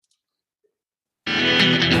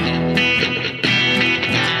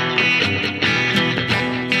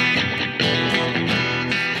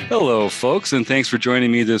folks, and thanks for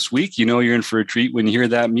joining me this week. You know you're in for a treat when you hear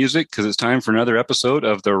that music because it's time for another episode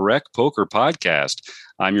of the Rec Poker Podcast.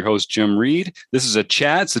 I'm your host, Jim Reed. This is a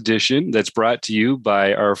Chats edition that's brought to you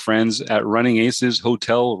by our friends at Running Aces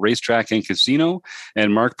Hotel, Racetrack, and Casino,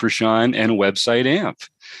 and Mark Prashant and Website AMP.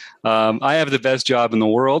 I have the best job in the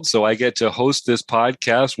world, so I get to host this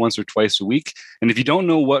podcast once or twice a week. And if you don't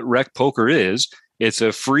know what Rec Poker is, it's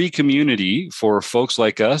a free community for folks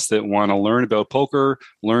like us that want to learn about poker,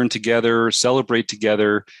 learn together, celebrate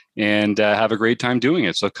together, and have a great time doing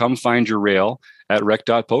it. So come find your rail at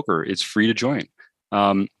rec.poker. It's free to join.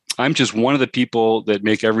 I'm just one of the people that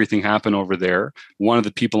make everything happen over there. One of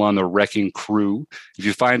the people on the Wrecking Crew. If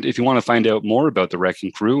you want to find out more about the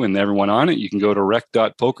Wrecking Crew and everyone on it, you can go to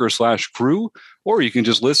rec.poker/crew, or you can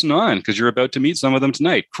just listen on because you're about to meet some of them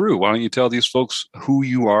tonight. Crew, why don't you tell these folks who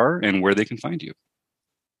you are and where they can find you?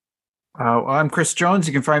 I'm Chris Jones.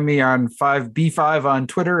 You can find me on 5B5 on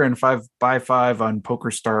Twitter and 5x5 on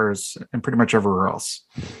PokerStars and pretty much everywhere else.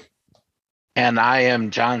 And I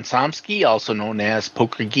am John Somsky, also known as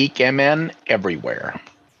Poker Geek MN, everywhere.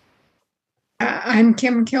 I'm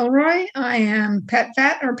Kim Kilroy. I am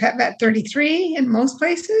PetVet or PetVet33 in most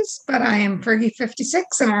places, but I am Fergie56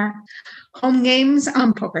 in our home games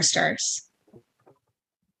on PokerStars.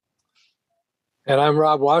 And I'm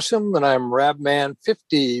Rob Washam, and I'm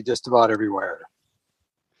Rabman50 just about everywhere.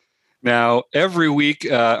 Now, every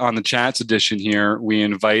week on the Chats edition here, we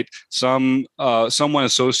invite someone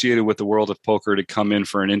associated with the world of poker to come in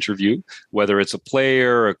for an interview, whether it's a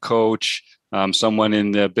player, a coach, someone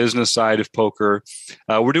in the business side of poker.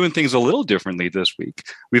 We're doing things a little differently this week.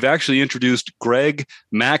 We've actually introduced Greg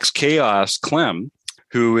Max Chaos Clem,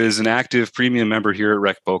 who is an active premium member here at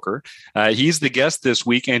Rec Poker. He's the guest this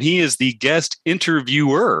week, and he is the guest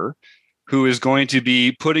interviewer who is going to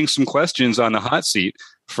be putting some questions on the hot seat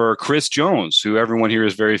for Chris Jones, who everyone here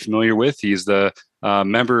is very familiar with. He's the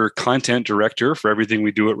member content director for everything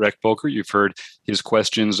we do at Rec Poker. You've heard his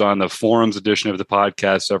questions on the forums edition of the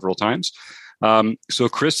podcast several times. So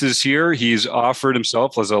Chris is here. He's offered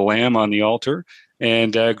himself as a lamb on the altar.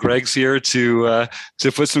 And Greg's here to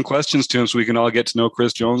put some questions to him so we can all get to know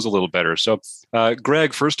Chris Jones a little better. So,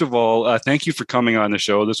 Greg, first of all, thank you for coming on the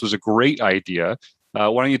show. This was a great idea.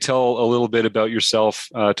 Why don't you tell a little bit about yourself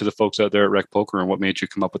to the folks out there at Rec Poker and what made you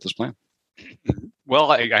come up with this plan?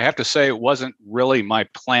 Well, I have to say it wasn't really my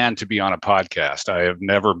plan to be on a podcast. I have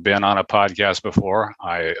never been on a podcast before.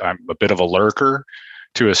 I'm a bit of a lurker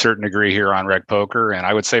to a certain degree here on Rec Poker. And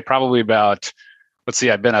I would say probably about...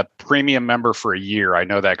 I've been a premium member for a year. I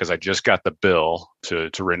know that because I just got the bill to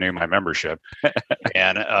renew my membership.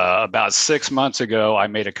 And about 6 months ago, I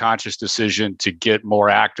made a conscious decision to get more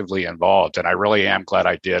actively involved. And I really am glad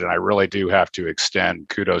I did. And I really do have to extend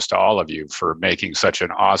kudos to all of you for making such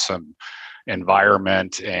an awesome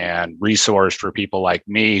environment and resource for people like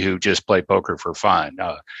me who just play poker for fun.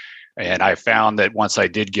 And I found that once I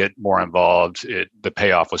did get more involved, the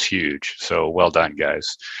payoff was huge. So well done,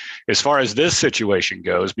 guys. As far as this situation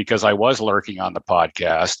goes, because I was lurking on the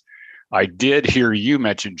podcast, I did hear you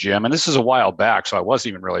mention Jim, and this is a while back, so I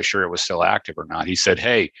wasn't even really sure it was still active or not. He said,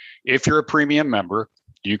 hey, if you're a premium member,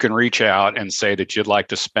 you can reach out and say that you'd like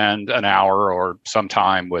to spend an hour or some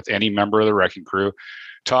time with any member of the Wrecking Crew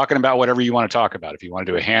talking about whatever you want to talk about. If you want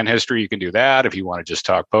to do a hand history, you can do that. If you want to just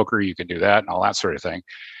talk poker, you can do that and all that sort of thing.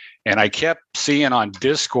 And I kept seeing on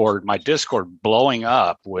Discord, my Discord blowing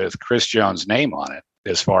up with Chris Jones' name on it,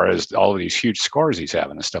 as far as all of these huge scores he's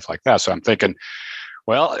having and stuff like that. So I'm thinking,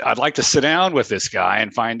 well, I'd like to sit down with this guy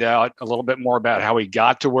and find out a little bit more about how he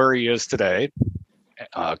got to where he is today.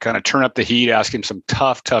 Kind of turn up the heat, ask him some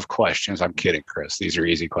tough questions. I'm kidding, Chris. These are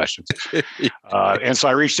easy questions. And so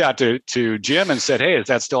I reached out to Jim and said, hey, is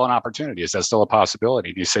that still an opportunity? Is that still a possibility?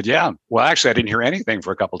 And he said, yeah. Well, actually, I didn't hear anything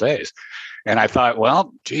for a couple of days. And I thought,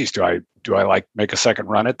 well, geez, do I like make a second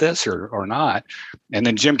run at this or not? And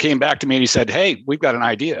then Jim came back to me and he said, hey, we've got an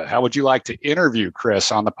idea. How would you like to interview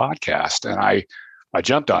Chris on the podcast? And I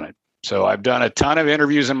jumped on it. So I've done a ton of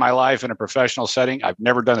interviews in my life in a professional setting. I've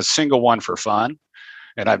never done a single one for fun.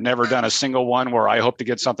 And I've never done a single one where I hope to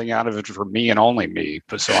get something out of it for me and only me.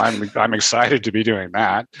 But so I'm excited to be doing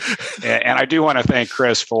that. And I do want to thank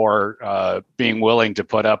Chris for being willing to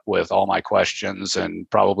put up with all my questions and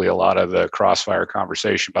probably a lot of the crossfire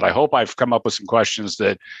conversation. But I hope I've come up with some questions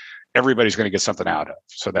that everybody's going to get something out of.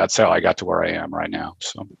 So that's how I got to where I am right now.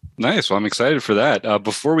 So nice. Well, I'm excited for that.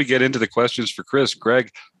 Before we get into the questions for Chris,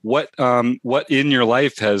 Greg, what in your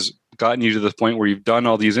life has gotten you to the point where you've done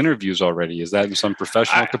all these interviews already? Is that in some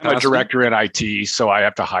professional capacity? I'm a director in IT, so I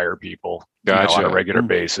have to hire people. on a regular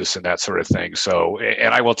basis and that sort of thing. So,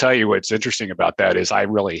 and I will tell you what's interesting about that is I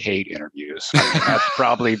really hate interviews. I mean, that's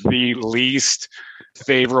probably the least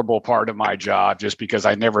favorable part of my job, just because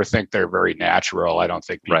I never think they're very natural. I don't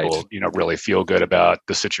think people, really feel good about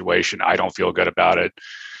the situation. I don't feel good about it,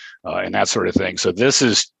 and that sort of thing. So this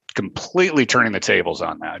is completely turning the tables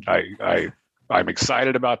on that. I'm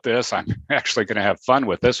excited about this. I'm actually going to have fun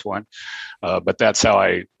with this one, but that's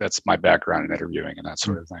my background in interviewing and that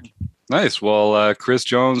sort of thing. Nice. Well, Chris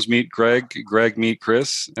Jones, meet Greg. Greg, meet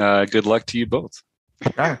Chris. Good luck to you both.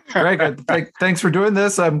 Yeah, Greg, thanks for doing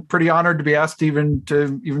this. I'm pretty honored to be asked to even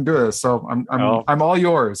do this. So I'm all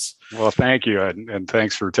yours. Well, thank you, and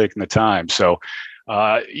thanks for taking the time. So,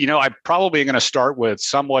 I'm probably going to start with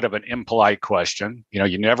somewhat of an impolite question.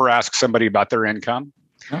 You never ask somebody about their income.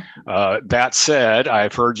 That said,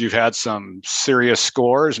 I've heard you've had some serious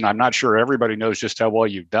scores, and I'm not sure everybody knows just how well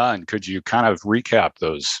you've done. Could you kind of recap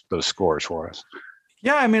those scores for us?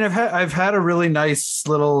 Yeah, I mean, I've had a really nice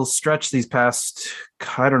little stretch these past,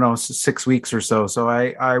 6 weeks or so. So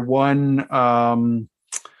I won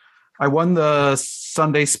the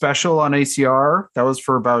Sunday special on ACR. That was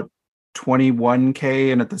for about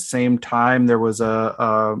 $21K, and at the same time there was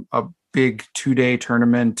a big 2-day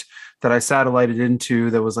tournament that I satellited into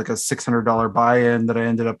that was like a $600 buy-in that I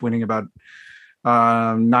ended up winning about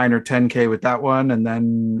 9 or 10K with that one. And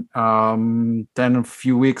then a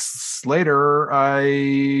few weeks later,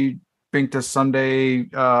 I binked the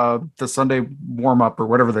Sunday warm-up or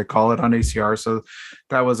whatever they call it on ACR. So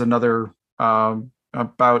that was another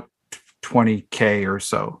about 20K or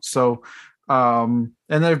so. So and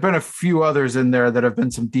there have been a few others in there that have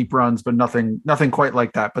been some deep runs, but nothing quite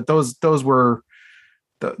like that. But those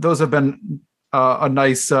have been a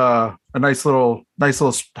nice little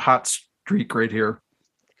hot streak right here.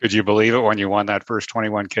 Could you believe it when you won that first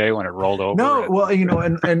 21K when it rolled over? No, well,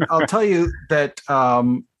 and I'll tell you that,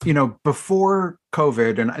 before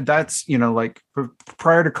COVID, and that's,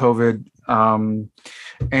 prior to COVID,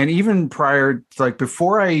 and even prior, like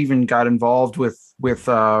before I even got involved with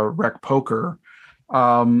Rec Poker,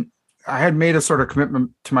 I had made a sort of commitment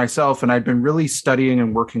to myself, and I'd been really studying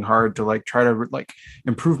and working hard to try to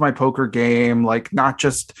improve my poker game, not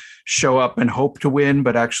just show up and hope to win,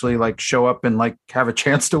 but actually show up and have a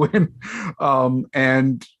chance to win.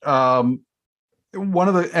 And I'd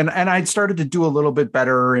started to do a little bit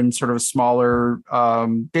better in sort of smaller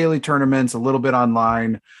daily tournaments, a little bit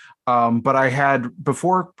online. But I had,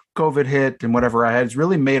 before COVID hit and whatever, I had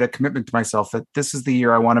really made a commitment to myself that this is the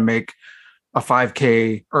year I want to make a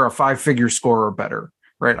 5K or a 5-figure score or better,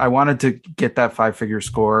 right? I wanted to get that 5-figure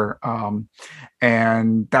score.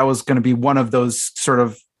 And that was going to be one of those sort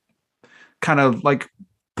of kind of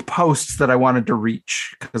posts that I wanted to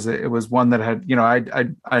reach, because it was one that had,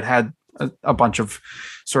 I'd had a bunch of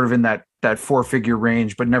sort of in that 4-figure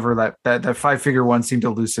range, but never that 5-figure one seemed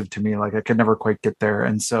elusive to me. I could never quite get there.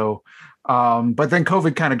 And so, but then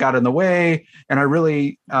COVID kind of got in the way, and I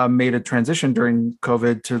really made a transition during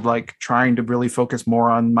COVID to trying to really focus more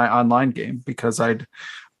on my online game, because I'd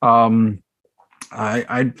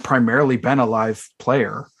primarily been a live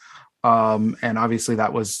player. And obviously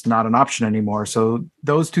that was not an option anymore. So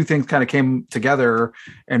those two things kind of came together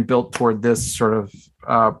and built toward this sort of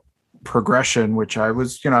progression, which that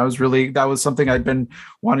was something I'd been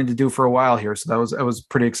wanting to do for a while here. So it was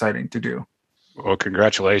pretty exciting to do. Well,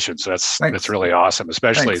 congratulations. That's really awesome,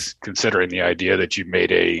 especially considering the idea that you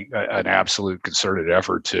made an absolute concerted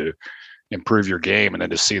effort to improve your game, and then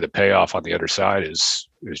to see the payoff on the other side is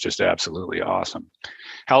just absolutely awesome.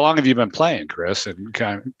 How long have you been playing, Chris? And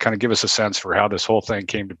kind of give us a sense for how this whole thing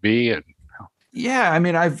came to be. And yeah, I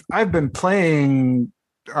mean, I've been playing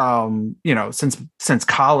since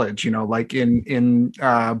college, there's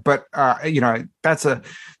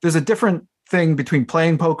a different thing between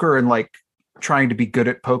playing poker and trying to be good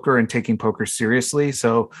at poker and taking poker seriously.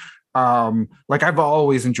 So I've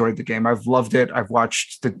always enjoyed the game. I've loved it. I've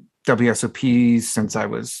watched the WSOPs since I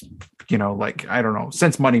was,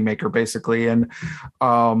 since Moneymaker basically. And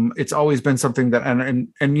it's always been something that, and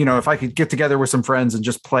if I could get together with some friends and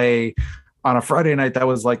just play on a Friday night, that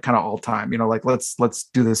was kind of all time, let's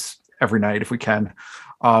do this every night if we can.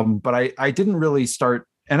 But I didn't really start.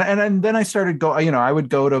 And then I started I would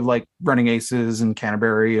go to Running Aces and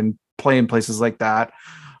Canterbury and play in places like that,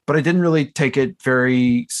 but I didn't really take it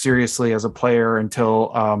very seriously as a player until,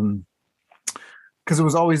 because it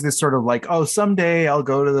was always this sort of someday I'll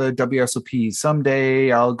go to the WSOP,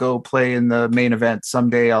 someday I'll go play in the main event,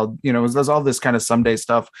 someday I'll, there's all this kind of someday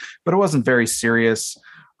stuff, but it wasn't very serious.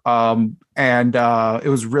 And it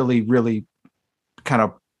was really, really kind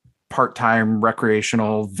of part-time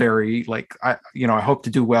recreational, very like I hope to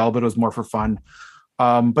do well, but it was more for fun.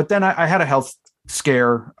 But then I had a health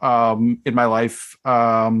scare in my life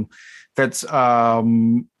that's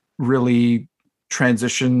really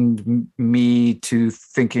transitioned me to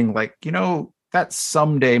thinking like, that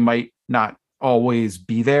someday might not always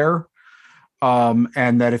be there.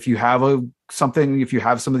 And that if you have some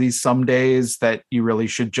of these some days, that you really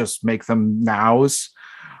should just make them nows.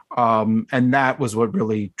 And that was what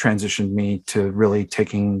really transitioned me to really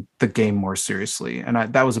taking the game more seriously. And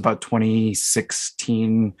that was about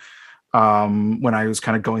 2016, when I was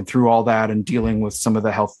kind of going through all that and dealing with some of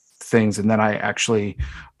the health things. And then I actually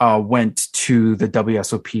went to the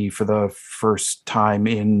WSOP for the first time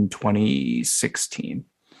in 2016.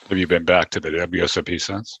 Have you been back to the WSOP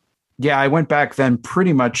since? Yeah, I went back then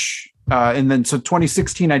pretty much. And then, so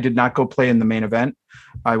 2016, I did not go play in the main event.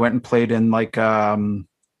 I went and played in like the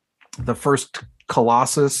first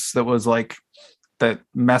Colossus that was like that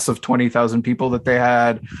mess of 20,000 people that they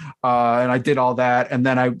had. And I did all that. And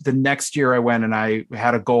then the next year I went and I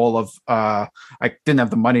had a goal of, I didn't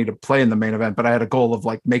have the money to play in the main event, but I had a goal of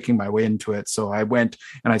like making my way into it. So I went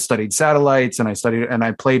and I studied satellites and I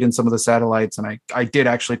played in some of the satellites, and I did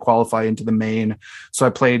actually qualify into the main. So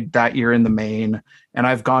I played that year in the main, and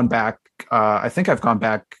I've gone back. I think I've gone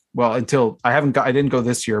back. Well, until I didn't go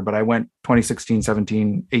this year, but I went 2016,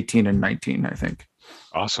 17, 18, and 19, I think.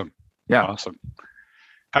 Awesome. Yeah. Awesome.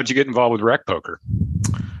 How'd you get involved with Rec Poker?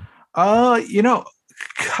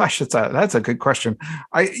 Gosh, that's a good question.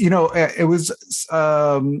 I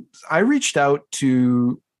reached out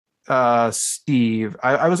to Steve.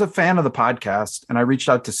 I was a fan of the podcast, and I reached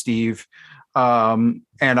out to Steve. And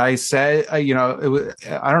I said, I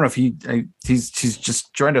don't know if he's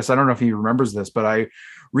just joined us. I don't know if he remembers this, but I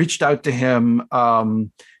reached out to him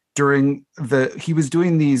during he was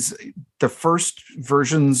doing the first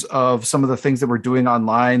versions of some of the things that we're doing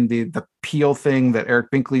online, the Peel thing that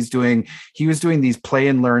Eric Binkley's doing. He was doing these play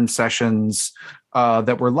and learn sessions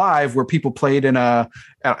that were live, where people played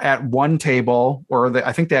at one table, or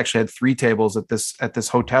I think they actually had 3 tables at this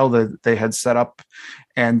hotel that they had set up,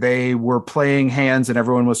 and they were playing hands, and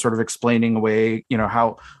everyone was sort of explaining away,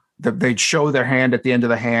 how they'd show their hand at the end of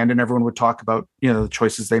the hand, and everyone would talk about, the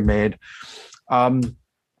choices they made.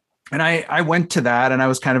 And I went to that, and I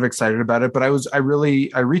was kind of excited about it, but I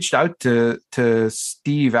reached out to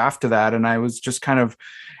Steve after that, and I was just kind of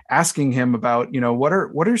asking him about, what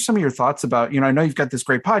are some of your thoughts about, I know you've got this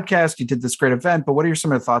great podcast, you did this great event, but what are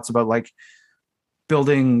some of the thoughts about like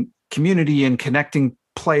building community and connecting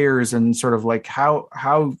players, and sort of like how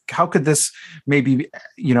could this maybe,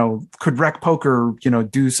 could Rec Poker,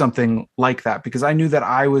 do something like that? Because I knew that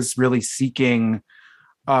I was really seeking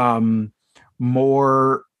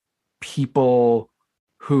more people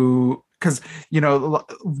because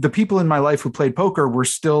the people in my life who played poker were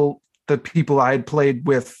still the people I had played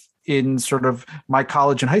with in sort of my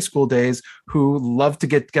college and high school days, who loved to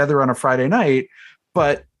get together on a Friday night.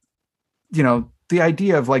 But the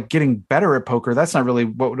idea of like getting better at poker, that's not really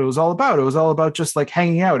what it was all about. It was all about just like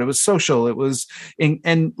hanging out. It was social. It was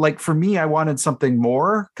and like for me, I wanted something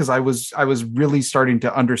more, because I was really starting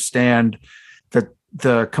to understand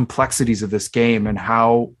the complexities of this game, and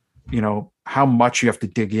how much you have to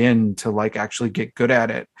dig in to like actually get good at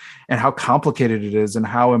it, and how complicated it is, and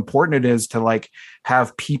how important it is to like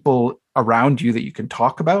have people around you that you can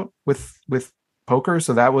talk about with poker.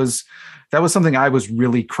 So that was something I was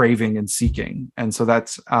really craving and seeking. And so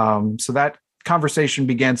so that conversation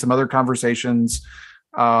began some other conversations.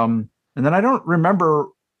 And then I don't remember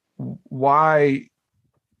why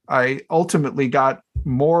I ultimately got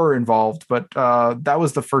more involved, but that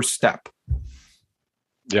was the first step.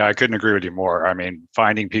 Yeah, I couldn't agree with you more. I mean,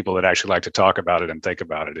 finding people that actually like to talk about it and think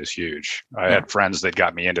about it is huge. I had friends that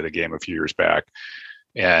got me into the game a few years back,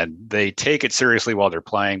 and they take it seriously while they're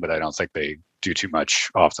playing, but I don't think they do too much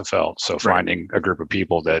off the felt. So finding a group of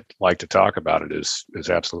people that like to talk about it is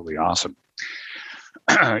absolutely awesome.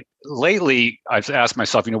 Lately, I've asked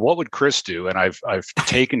myself, what would Chris do? And I've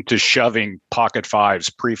taken to shoving pocket fives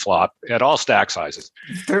pre-flop at all stack sizes.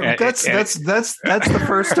 That's the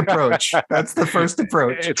first approach. That's the first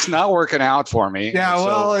approach. It's not working out for me. Yeah,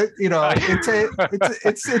 so,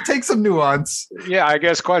 it takes some nuance. Yeah, I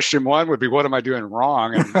guess question 1 would be, what am I doing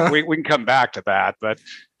wrong? And we can come back to that, but.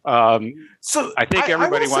 So I think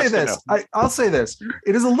everybody wants to know. I'll say this.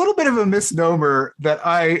 It is a little bit of a misnomer that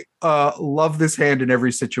I love this hand in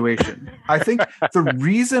every situation. I think the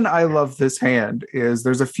reason I love this hand is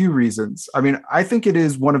there's a few reasons. I mean, I think it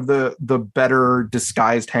is one of the better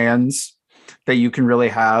disguised hands that you can really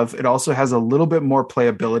have. It also has a little bit more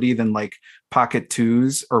playability than like pocket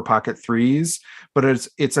twos or pocket threes, but it's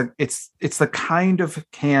the kind of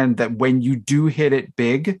hand that when you do hit it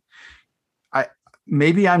big,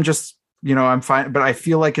 I'm just, I'm fine, but I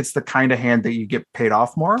feel like it's the kind of hand that you get paid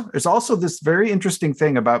off more. There's also this very interesting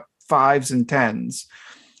thing about 5s and 10s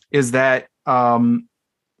is that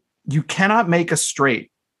you cannot make a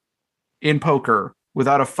straight in poker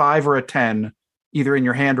without a 5 or a 10 either in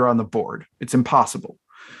your hand or on the board. It's impossible.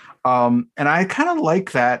 And I kind of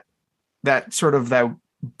like that sort of that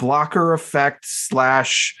blocker effect /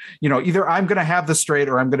 either I'm going to have the straight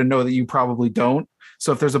or I'm going to know that you probably don't.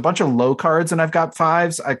 So if there's a bunch of low cards and I've got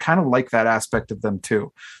 5s, I kind of like that aspect of them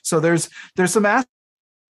too. So there's some aspects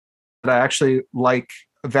that I actually like,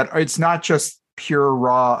 that it's not just pure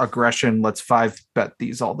raw aggression. Let's 5-bet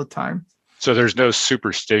these all the time. So there's no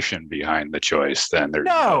superstition behind the choice then. There's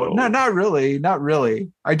no, not really. Not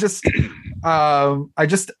really. I just, I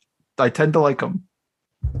tend to like them.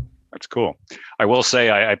 That's cool. I will say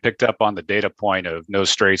I picked up on the data point of no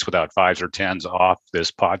straights without 5s or 10s off this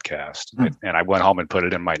podcast. And I went home and put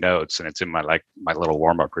it in my notes, and it's in my little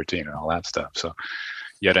warm-up routine and all that stuff. So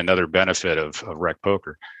yet another benefit of Rec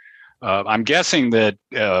Poker. I'm guessing that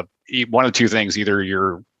one of two things, either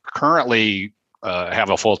you're currently have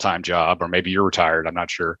a full-time job, or maybe you're retired, I'm not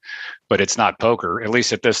sure, but it's not poker, at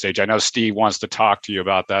least at this stage. I know Steve wants to talk to you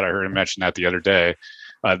about that. I heard him mention that the other day.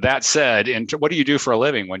 That said, what do you do for a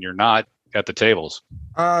living when you're not at the tables?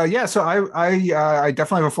 So I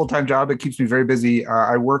definitely have a full-time job. It keeps me very busy.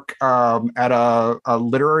 I work at a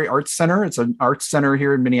literary arts center. It's an arts center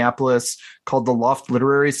here in Minneapolis called the Loft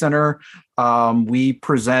Literary Center. We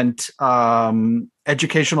present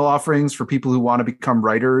educational offerings for people who want to become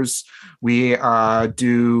writers. We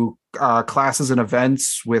do classes and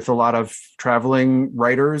events with a lot of traveling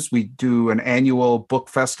writers. We do an annual book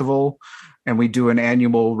festival, and we do an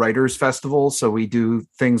annual writers festival. So we do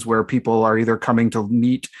things where people are either coming to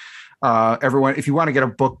meet everyone. If you want to get a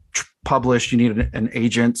book published, you need an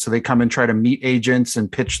agent. So they come and try to meet agents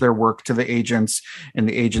and pitch their work to the agents, and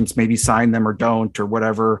the agents maybe sign them or don't or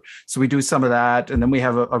whatever. So we do some of that. And then we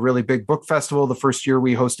have a really big book festival. The first year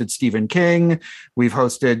we hosted Stephen King. We've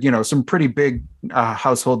hosted, some pretty big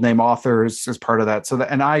household name authors as part of that.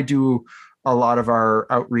 And I do a lot of our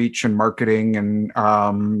outreach and marketing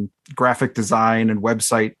and graphic design and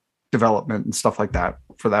website development and stuff like that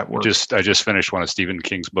for that work. I just finished one of Stephen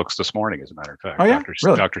King's books this morning, as a matter of fact. Oh, yeah?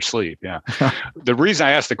 Really? Dr. Sleep. Yeah. The reason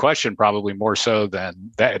I asked the question, probably more so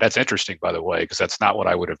than that's interesting, by the way, because that's not what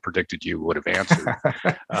I would have predicted you would have answered.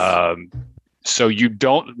 So you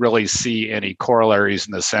don't really see any corollaries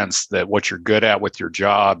in the sense that what you're good at with your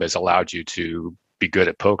job has allowed you to be good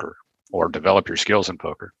at poker or develop your skills in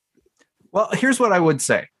poker. Well, here's what I would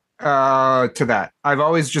say to that. I've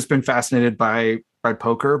always just been fascinated by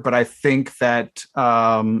poker, but I think that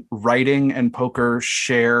writing and poker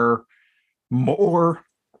share more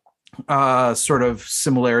sort of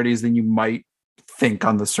similarities than you might think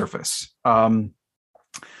on the surface. I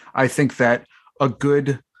think that a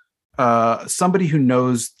good somebody who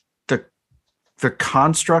knows the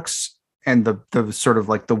constructs and the sort of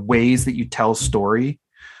like the ways that you tell story,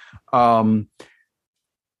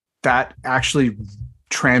 that actually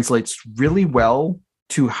translates really well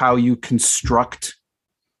to how you construct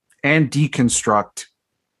and deconstruct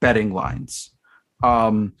betting lines.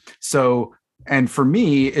 And for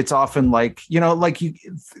me, it's often like, and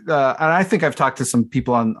I think I've talked to some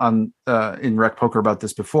people on in Rec Poker about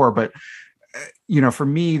this before, but for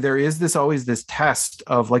me, there is always this test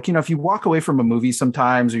of like, if you walk away from a movie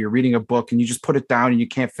sometimes, or you're reading a book and you just put it down and you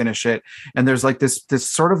can't finish it. And there's like this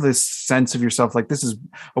sort of this sense of yourself, like, this is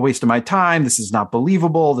a waste of my time. This is not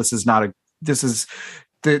believable. This is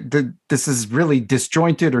really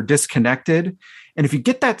disjointed or disconnected. And if you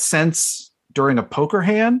get that sense during a poker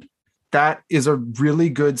hand, that is a really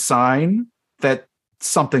good sign that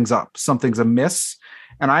something's up, something's amiss.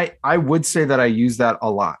 And I would say that I use that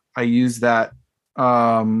a lot. I use that,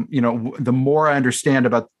 the more I understand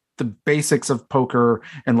about the basics of poker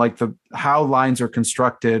and like how lines are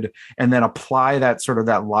constructed, and then apply that sort of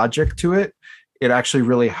that logic to it, it actually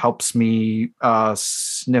really helps me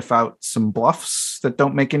sniff out some bluffs that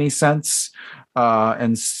don't make any sense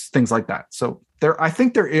and things like that. So I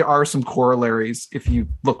think there are some corollaries if you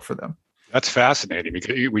look for them. That's fascinating,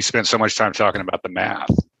 because we spent so much time talking about the math,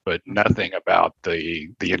 but nothing about the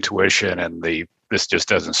intuition and this just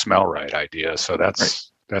doesn't smell right idea. So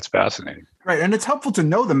that's fascinating. Right. And it's helpful to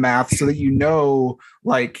know the math so that you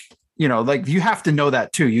have to know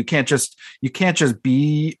that too. You can't just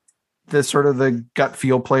be the sort of the gut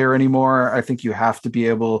feel player anymore. I think you have to be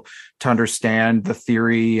able to understand the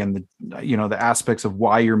theory and the aspects of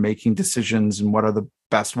why you're making decisions and what are the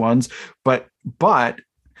best ones. But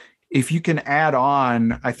if you can add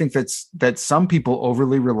on, I think that some people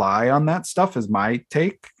overly rely on that stuff is my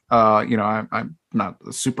take. I'm not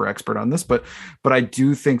a super expert on this, but I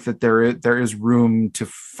do think that there is room to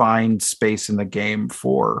find space in the game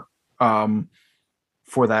for that.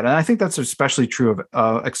 And I think that's especially true of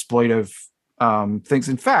exploitive things.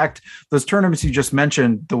 In fact, those tournaments you just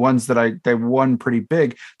mentioned, the ones that they won pretty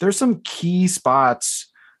big, there's some key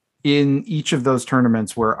spots in each of those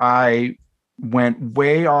tournaments where I went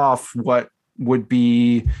way off what would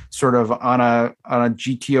be sort of on a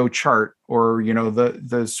GTO chart, or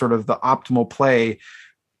the sort of the optimal play,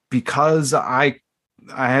 because I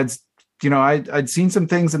had I'd seen some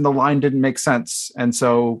things and the line didn't make sense, and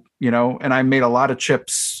so and I made a lot of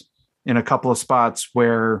chips in a couple of spots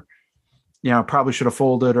where probably should have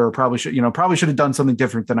folded, or probably should have done something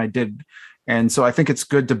different than I did. And so I think it's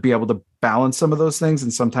good to be able to balance some of those things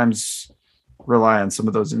and sometimes rely on some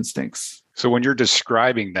of those instincts. So when you're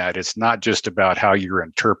describing that, it's not just about how you're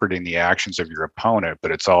interpreting the actions of your opponent, but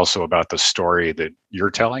it's also about the story that you're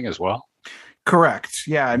telling as well. Correct.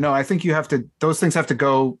 Yeah, no, I think those things have to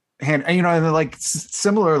go hand, and like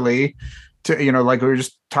similarly to, like we were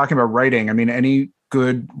just talking about writing. I mean, any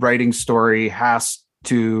good writing story has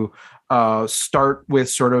to start with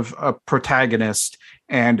sort of a protagonist,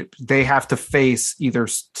 and they have to face either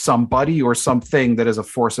somebody or something that is a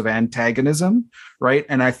force of antagonism, right?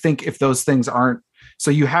 And I think if those things aren't,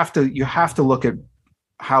 so you have to look at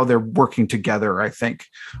how they're working together, I think.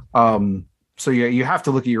 So yeah, you have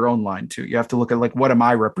to look at your own line too. You have to look at, like, what am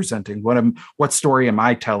I representing? What story am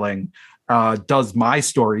I telling? Does my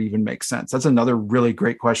story even make sense? That's another really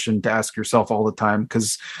great question to ask yourself all the time,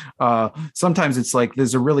 because sometimes it's like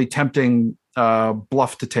there's a really tempting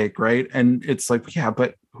bluff to take, right? And it's like, yeah,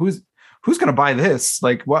 but who's going to buy this?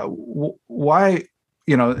 Like, why?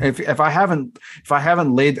 If I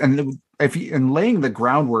haven't laid, and laying the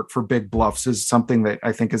groundwork for big bluffs is something that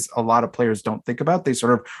I think is a lot of players don't think about. They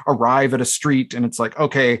sort of arrive at a street and it's like,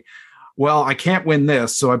 okay, well, I can't win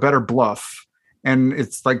this, so I better bluff. And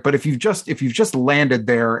it's like, but if you've just landed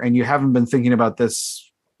there and you haven't been thinking about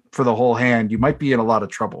this for the whole hand, you might be in a lot of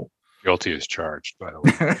trouble. Guilty as charged, by the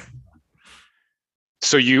way.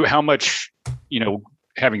 So how much,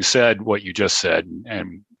 having said what you just said,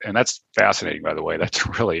 and that's fascinating, by the way, that's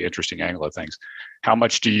a really interesting angle of things. How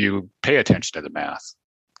much do you pay attention to the math?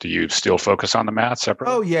 Do you still focus on the math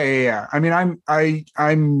separately? Oh, yeah. I mean, I'm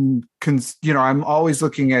always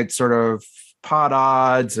looking at sort of pot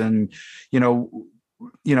odds and,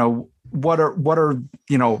 what are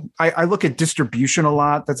I look at distribution a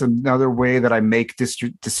lot. That's another way that I make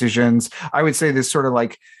decisions. I would say this sort of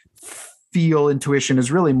like feel intuition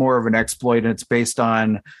is really more of an exploit, and it's based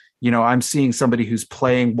on, I'm seeing somebody who's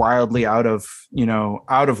playing wildly out of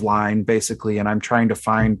line, basically, and I'm trying to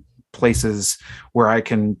find places where I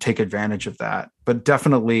can take advantage of that. But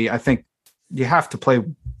definitely, I think you have to play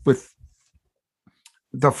with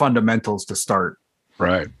the fundamentals to start.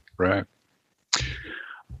 Right.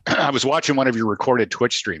 I was watching one of your recorded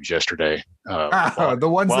Twitch streams yesterday. The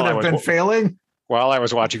ones that have been failing? While I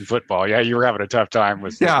was watching football. Yeah, you were having a tough time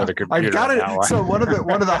with a computer. I've got it. So one of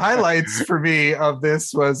the highlights for me of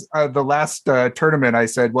this was the last tournament. I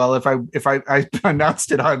said, well, if I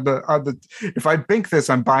announced it on the if I bink this,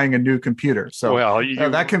 I'm buying a new computer. So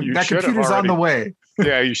that computer's on the way.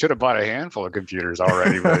 Yeah, you should have bought a handful of computers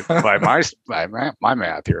already by my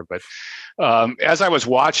math here. But as I was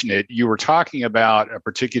watching it, you were talking about a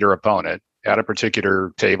particular opponent at a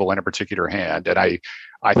particular table in a particular hand, and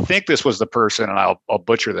I think this was the person, and I'll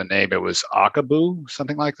butcher the name. It was Akabu,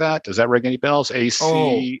 something like that. Does that ring any bells?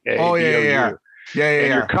 ACABOU. Yeah.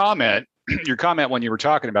 Your comment when you were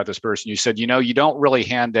talking about this person, you said, you don't really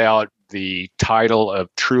hand out the title of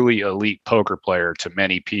truly elite poker player to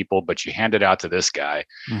many people, but you hand it out to this guy.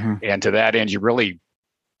 Mm-hmm. And to that end, you really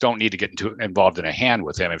don't need to get involved in a hand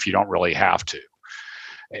with him if you don't really have to.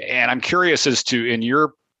 And I'm curious as to, in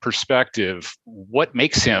your perspective, what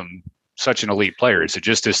makes him such an elite player? Is it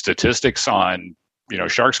just his statistics on,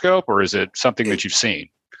 SharkScope, or is it something that you've seen?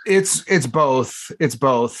 It's both.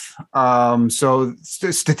 So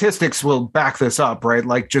statistics will back this up, right?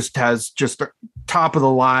 Like has just top of the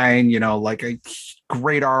line, like a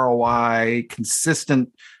great ROI,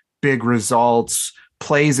 consistent big results,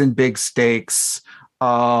 plays in big stakes.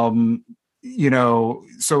 So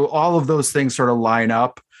all of those things sort of line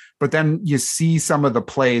up. But then you see some of the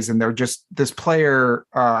plays, and they're just this player.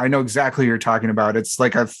 I know exactly what you're talking about. It's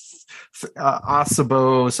like a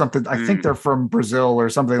Acebo something. I think they're from Brazil or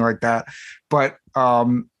something like that. But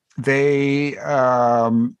they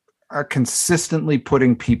are consistently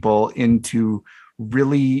putting people into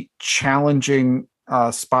really challenging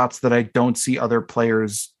spots that I don't see other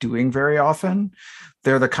players doing very often.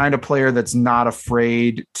 They're the kind of player that's not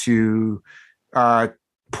afraid to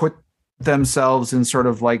put themselves in sort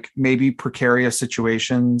of like maybe precarious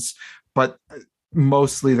situations, but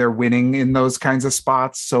mostly they're winning in those kinds of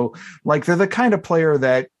spots. So like they're the kind of player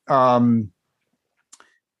that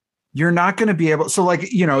you're not going to be able. So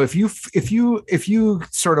like, you know, if you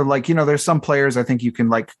sort of like, you know, there's some players I think you can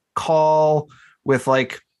like call with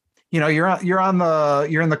like, you know, you're in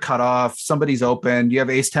the cutoff, somebody's open, you have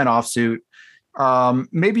ace 10 offsuit.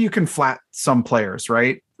 Maybe you can flat some players,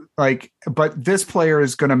 right? Like, but this player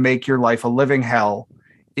is going to make your life a living hell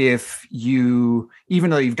if you, even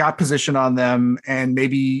though you've got position on them and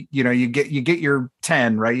maybe, you know, you get your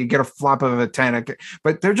 10, right? You get a flop of a 10,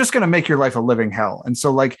 but they're just going to make your life a living hell. And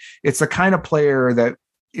so like, it's the kind of player that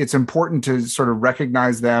it's important to sort of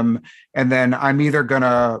recognize them. And then I'm either going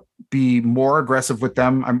to be more aggressive with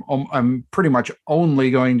them. I'm pretty much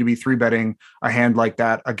only going to be 3-betting a hand like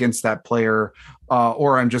that against that player.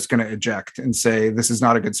 Or I'm just going to eject and say, this is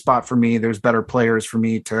not a good spot for me. There's better players for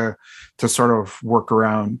me to sort of work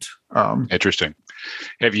around. Interesting.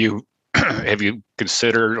 Have you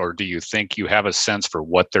considered, or do you think you have a sense for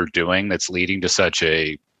what they're doing that's leading to such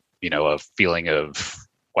a, you know, a feeling of,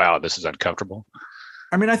 wow, this is uncomfortable?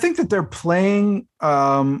 I mean, I think that they're playing,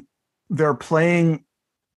 you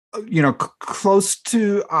know, close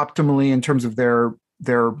to optimally in terms of their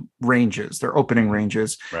ranges, their opening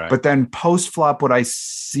ranges. Right. But then post flop, what I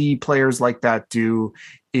see players like that do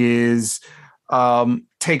is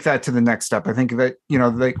take that to the next step. I think that, you know,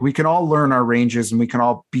 like we can all learn our ranges and we can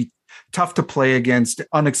all be tough to play against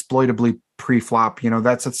unexploitably pre-flop. You know,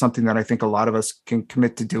 that's something that I think a lot of us can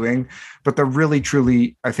commit to doing. But the really,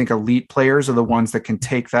 truly, I think elite players are the ones that can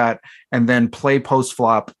take that and then play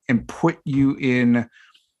post-flop and put you in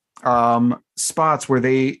spots where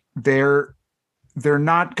they're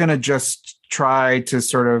not going to just try to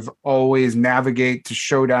sort of always navigate to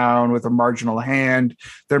showdown with a marginal hand.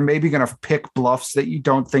 They're maybe going to pick bluffs that you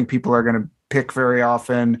don't think people are going to pick very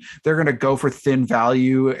often. They're going to go for thin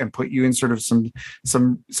value and put you in sort of some,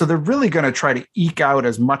 so they're really going to try to eke out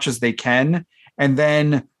as much as they can and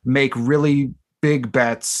then make really big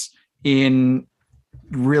bets in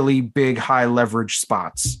really big high leverage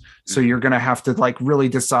spots. So you're going to have to like really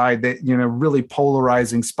decide that, you know, really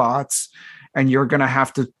polarizing spots, and you're going to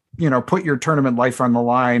have to, you know, put your tournament life on the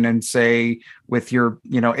line and say with your,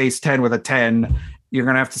 you know, ace 10 with a 10, you're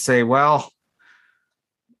going to have to say, well,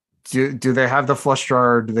 do they have the flush draw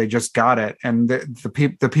or do they just got it? And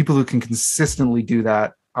the people who can consistently do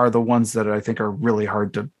that are the ones that I think are really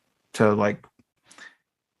hard to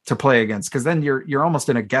play against, because then you're almost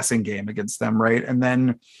in a guessing game against them, right? And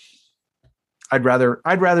then I'd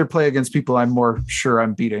rather play against people I'm more sure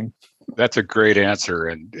I'm beating. That's a great answer,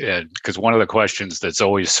 and because one of the questions that's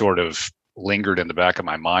always sort of lingered in the back of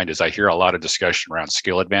my mind is I hear a lot of discussion around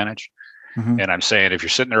skill advantage. Mm-hmm. And I'm saying, if you're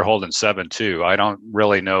sitting there holding 7-2, I don't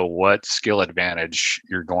really know what skill advantage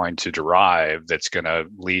you're going to derive that's going to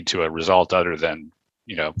lead to a result other than,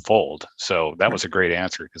 you know, fold. So that was a great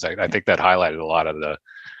answer, because I think that highlighted a lot of the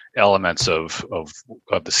elements of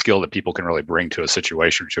the skill that people can really bring to a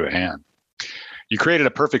situation or to a hand. You created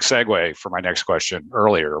a perfect segue for my next question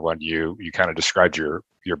earlier when you kind of described your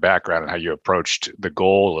background and how you approached the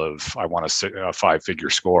goal of, I want a 5-figure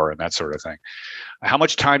score and that sort of thing. How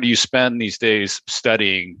much time do you spend these days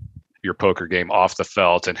studying your poker game off the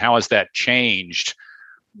felt, and how has that changed?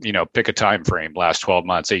 You know, pick a time frame, last 12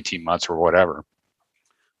 months, 18 months, or whatever.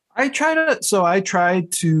 I try to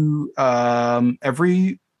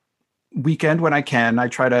every weekend when I can, I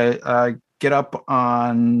try to get up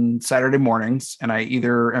on Saturday mornings, and I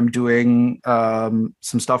either am doing some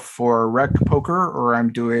stuff for Rec Poker, or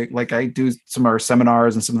I'm doing, like, I do some of our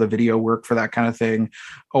seminars and some of the video work for that kind of thing,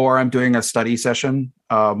 or I'm doing a study session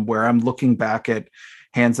where I'm looking back at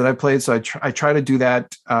hands that I played. So I try to do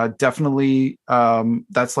that. Definitely,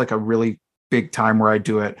 that's like a really big time where I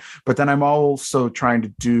do it. But then I'm also trying to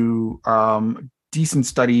do decent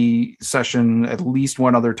study session at least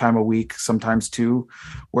one other time a week, sometimes two,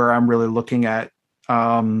 where I'm really looking at.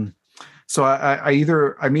 So I'm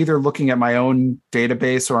either looking at my own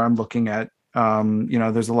database, or I'm looking at, you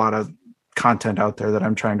know, there's a lot of content out there that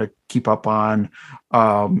I'm trying to keep up on.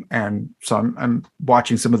 And so I'm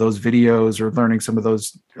watching some of those videos or learning some of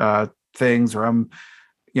those things, or I'm,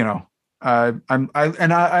 you know, I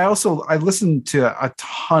listen to a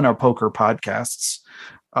ton of poker podcasts.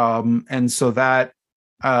 And so that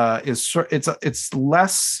it's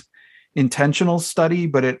less intentional study,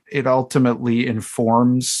 but it ultimately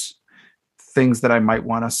informs things that I might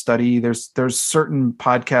want to study. There's certain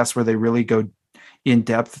podcasts where they really go in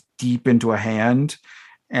depth deep into a hand,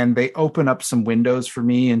 and they open up some windows for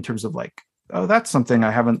me in terms of like, oh, that's something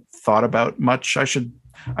I haven't thought about much. I should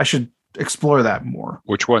explore that more.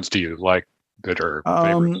 Which ones do you like that are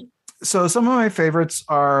favorites? So some of my favorites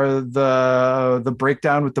are the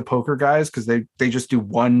breakdown with the poker guys, because they just do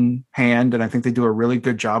one hand, and I think they do a really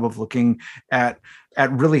good job of looking at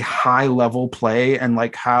really high level play and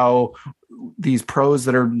like how these pros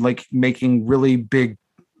that are like making really big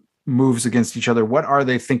moves against each other, what are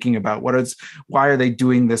they thinking about? Why are they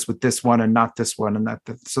doing this with this one and not this one? And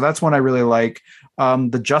so that's one I really like.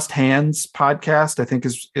 The Just Hands podcast, I think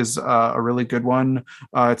is a really good one.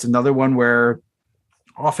 It's another one where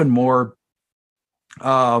often more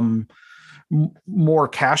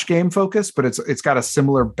cash game focused, but it's got a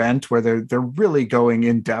similar bent where they're really going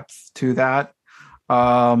in depth to that.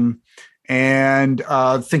 And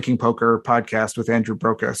Thinking Poker podcast with Andrew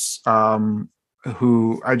Brokus,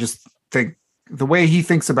 who I just think the way he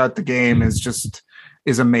thinks about the game is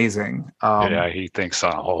amazing. He thinks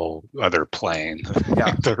on a whole other plane.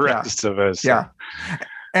 Yeah, the rest of us. Yeah.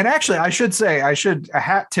 And actually, I should a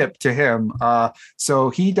hat tip to him. So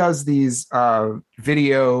he does these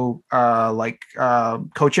video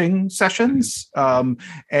coaching sessions.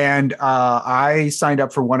 And I signed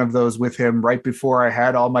up for one of those with him right before I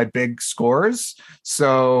had all my big scores.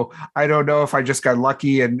 So I don't know if I just got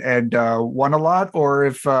lucky and won a lot, or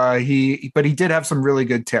if but he did have some really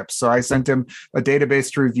good tips. So I sent him a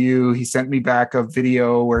database to review. He sent me back a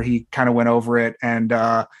video where he kind of went over it, and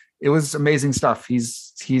it was amazing stuff. He's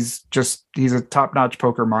a top-notch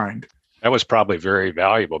poker mind. That was probably very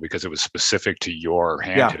valuable because it was specific to your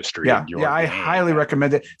hand history. Yeah, and your I game. highly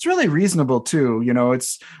recommend it. It's really reasonable too.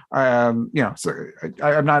 It's so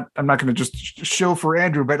I'm not going to just shill for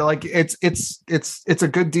Andrew, but like it's a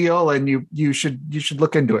good deal, and you should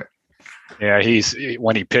look into it. Yeah,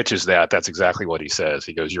 when he pitches that's exactly what he says.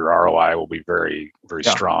 He goes, your ROI will be very, very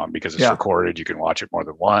strong because it's recorded. You can watch it more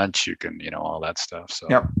than once. You can, all that stuff. So,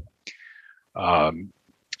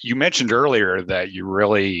 you mentioned earlier that you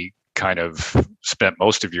really kind of spent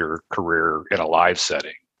most of your career in a live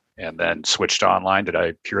setting and then switched online. Did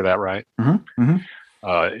I hear that right? Mm-hmm.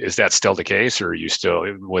 Mm-hmm. Is that still the case, or are you still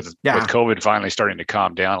with COVID finally starting to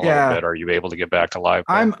calm down a little bit? Are you able to get back to live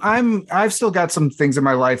play? I've still got some things in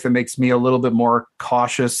my life that makes me a little bit more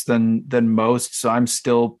cautious than most. So I'm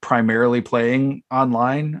still primarily playing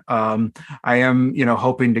online. I am,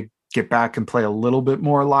 hoping to get back and play a little bit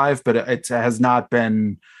more live, but it has not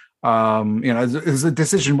been, it's a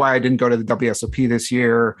decision why I didn't go to the WSOP this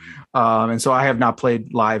year. And so I have not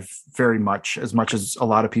played live very much as a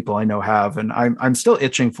lot of people I know have. And I'm still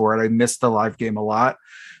itching for it. I miss the live game a lot,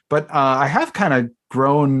 but I have kind of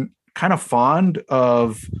grown kind of fond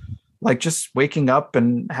of like just waking up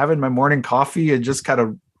and having my morning coffee and just kind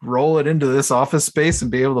of roll it into this office space and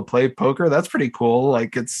be able to play poker. That's pretty cool.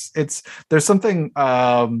 Like there's something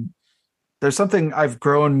I've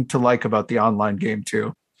grown to like about the online game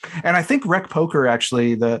too. And I think Rec Poker,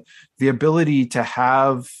 actually, the ability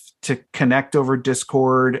to connect over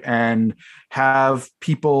Discord and have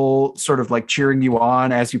people sort of like cheering you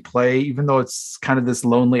on as you play, even though it's kind of this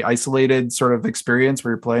lonely, isolated sort of experience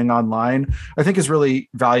where you're playing online, I think is really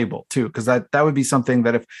valuable too. Because that would be something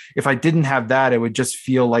that if I didn't have that, it would just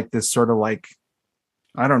feel like this sort of like,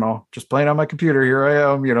 I don't know, just playing on my computer. Here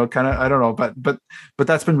I am, kind of, I don't know, but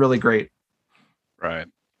that's been really great. Right.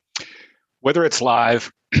 Whether it's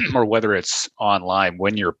live or whether it's online,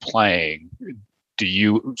 when you're playing, do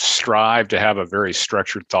you strive to have a very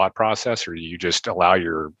structured thought process, or do you just allow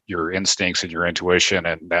your instincts and your intuition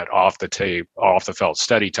and that off the felt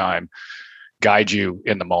study time guide you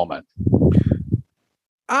in the moment?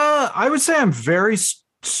 I would say I'm very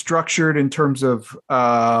structured in terms of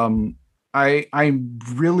I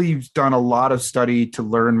really done a lot of study to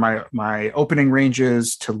learn my opening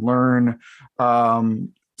ranges, to learn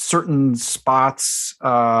certain spots.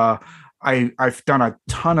 I've done a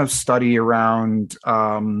ton of study around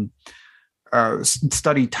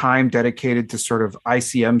study time dedicated to sort of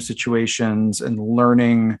ICM situations and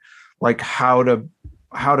learning like how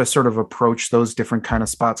to sort of approach those different kind of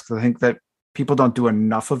spots. Because I think that people don't do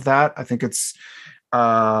enough of that. I think it's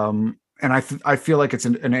and I feel like it's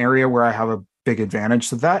an area where I have a big advantage.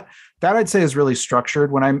 So that I'd say is really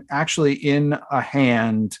structured. When I'm actually in a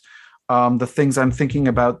hand, the things I'm thinking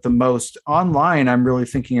about the most online, I'm really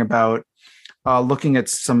thinking about looking at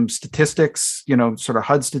some statistics, sort of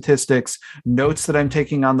HUD statistics, notes that I'm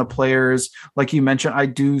taking on the players. Like you mentioned, I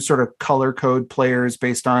do sort of color code players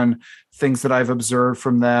based on things that I've observed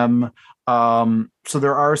from them. So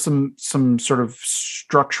there are some sort of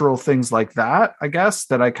structural things like that, I guess,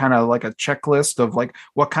 that I kind of like a checklist of like,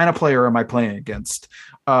 what kind of player am I playing against?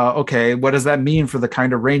 Okay, what does that mean for the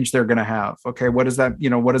kind of range they're going to have? Okay, what does that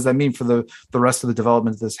mean for the rest of the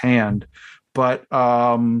development of this hand? But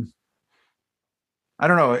I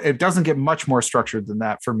don't know. It doesn't get much more structured than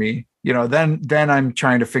that for me. Then I'm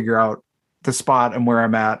trying to figure out the spot and where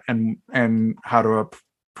I'm at and how to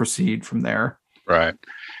proceed from there. Right.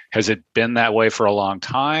 Has it been that way for a long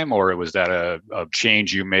time, or was that a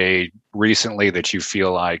change you made recently that you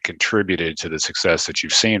feel like contributed to the success that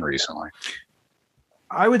you've seen recently?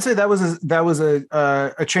 I would say that was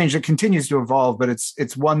a change that continues to evolve, but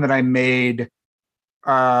it's one that I made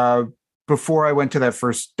before I went to that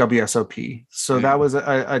first WSOP. So that was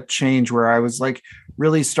a change where I was like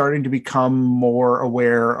really starting to become more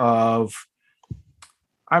aware of,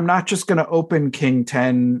 I'm not just going to open King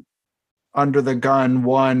 10 under the gun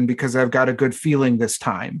one because I've got a good feeling this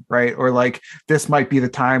time, right? Or like this might be the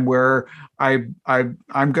time where I'm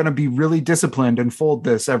going to be really disciplined and fold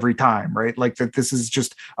this every time, right? Like that this is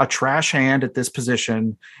just a trash hand at this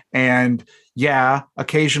position, and yeah,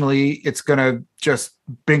 occasionally it's going to just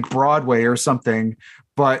bink Broadway or something,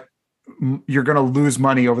 but you're going to lose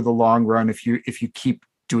money over the long run if you keep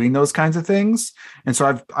doing those kinds of things. And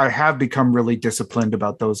so I have become really disciplined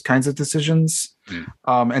about those kinds of decisions.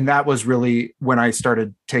 And that was really when I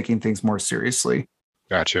started taking things more seriously.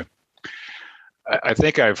 Gotcha. I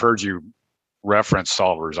think I've heard you reference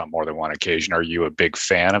solvers on more than one occasion. Are you a big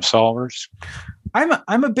fan of solvers?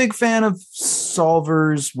 I'm a big fan of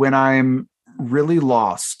solvers when I'm really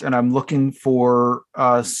lost and I'm looking for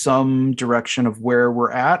some direction of where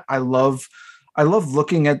we're at. I love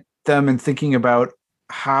looking at them and thinking about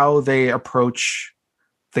how they approach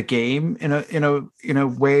the game in a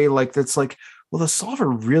way like that's like, well, the solver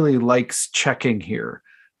really likes checking here.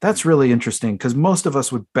 That's really interesting because most of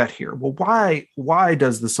us would bet here. Well, why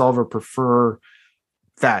does the solver prefer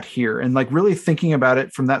that here? And like really thinking about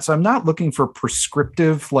it from that. So I'm not looking for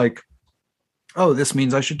prescriptive, like, oh, this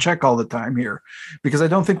means I should check all the time here, because I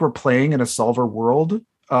don't think we're playing in a solver world.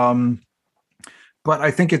 But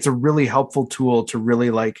I think it's a really helpful tool to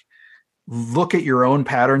really like look at your own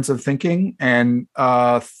patterns of thinking and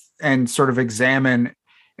sort of examine,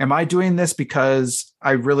 am I doing this because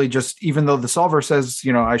I really just, even though the solver says,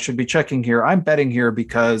 I should be checking here, I'm betting here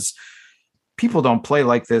because people don't play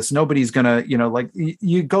like this. Nobody's going to, like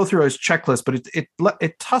you go through a checklist, but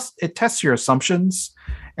it tests your assumptions.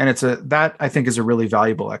 And that I think is a really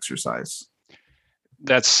valuable exercise.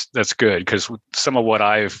 That's good, because some of what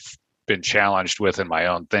I've been challenged with in my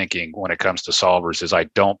own thinking when it comes to solvers is I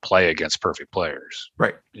don't play against perfect players.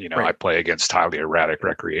 Right. Right. I play against highly erratic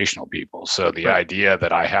recreational people. So the idea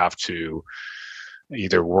that I have to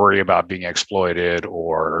either worry about being exploited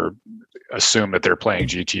or assume that they're playing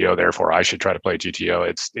GTO, therefore I should try to play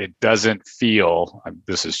GTO. It doesn't feel,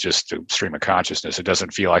 this is just a stream of consciousness, it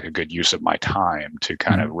doesn't feel like a good use of my time to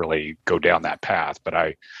kind of really go down that path. But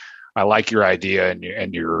I like your idea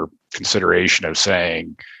and your consideration of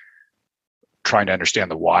trying to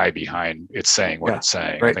understand the why behind it saying what it's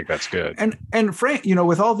saying. Right. I think that's good. And Frank,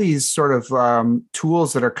 with all these sort of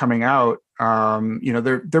tools that are coming out,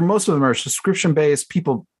 they're most of them are subscription based.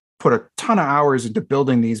 People put a ton of hours into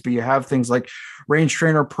building these, but you have things like Range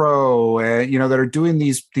Trainer Pro, that are doing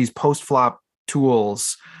these post flop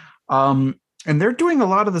tools, and they're doing a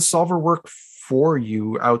lot of the solver work for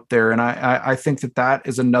you out there. And I think that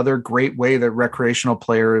is another great way that recreational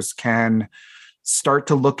players can start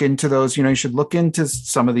to look into those. You should look into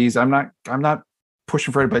some of these. I'm not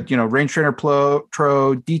pushing for it, but Range Trainer Pro,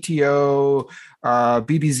 DTO,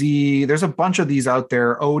 BBZ. There's a bunch of these out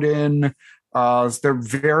there. Odin. They're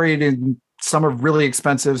varied in. Some are really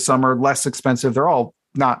expensive, some are less expensive. They're all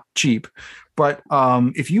not cheap. But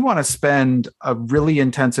if you want to spend a really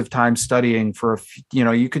intensive time studying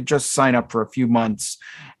you could just sign up for a few months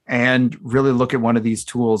and really look at one of these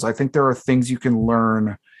tools. I think there are things you can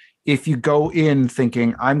learn if you go in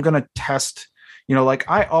thinking, I'm going to test, like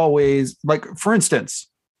I always, like, for instance,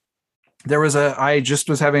 I just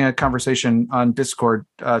was having a conversation on Discord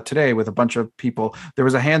today with a bunch of people. There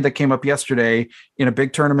was a hand that came up yesterday in a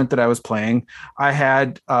big tournament that I was playing. I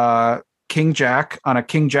had King Jack on a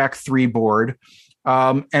King Jack 3 board.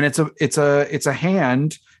 And it's a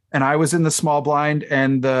hand, and I was in the small blind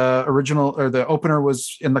and the opener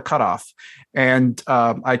was in the cutoff. And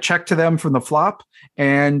I checked to them from the flop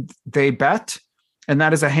and they bet. And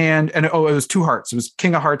that is a hand. And it was 2 hearts. It was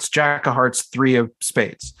King of Hearts, Jack of Hearts, 3 of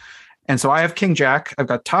spades. And so I have King Jack. I've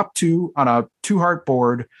got top 2 on a 2-heart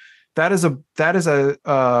board. That is a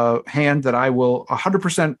hand that I will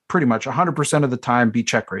 100%, pretty much 100% of the time be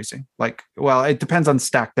check raising. Like, well, it depends on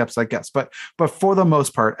stack depths, I guess. But for the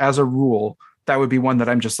most part, as a rule, that would be one that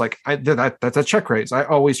I'm just like, that's a check raise. I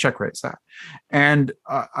always check raise that. And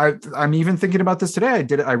I'm even thinking about this today.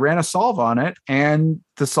 I ran a solve on it, and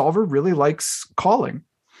the solver really likes calling.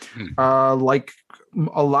 Like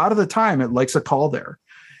a lot of the time, it likes a call there.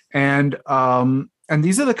 And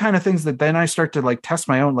these are the kind of things that then I start to like test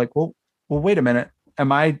my own, like, well, wait a minute.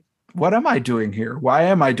 What am I doing here? Why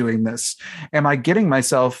am I doing this? Am I getting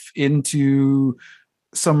myself into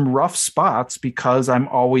some rough spots because I'm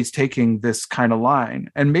always taking this kind of line?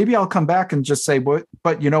 And maybe I'll come back and just say, but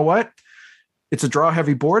you know what? It's a draw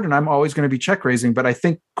heavy board and I'm always going to be check raising. But I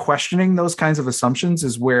think questioning those kinds of assumptions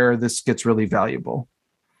is where this gets really valuable.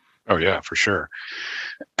 Oh yeah, for sure.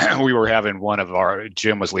 We were having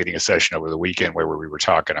Jim was leading a session over the weekend where we were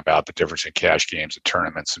talking about the difference in cash games and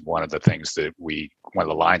tournaments. And one of the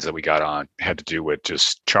lines that we got on had to do with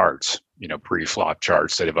just charts, pre-flop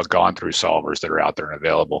charts that have gone through solvers that are out there and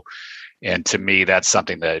available. And to me, that's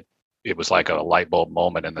something that it was like a light bulb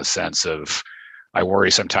moment, in the sense of, I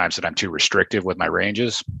worry sometimes that I'm too restrictive with my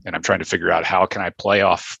ranges, and I'm trying to figure out how can I play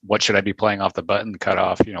off, what should I be playing off the button, cut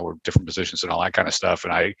off, different positions and all that kind of stuff.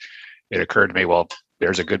 And it occurred to me, well,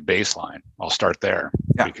 there's a good baseline. I'll start there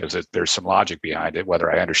because there's some logic behind it,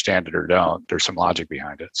 whether I understand it or don't. There's some logic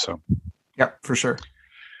behind it. So, yeah, for sure.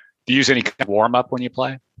 Do you use any kind of warm up when you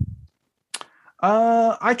play?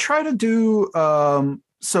 I try to do.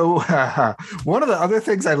 So one of the other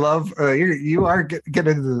things I love, you are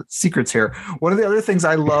getting into the secrets here. One of the other things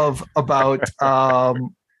I love about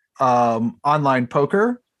online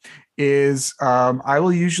poker is I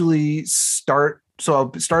will usually start. So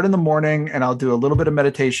I'll start in the morning and I'll do a little bit of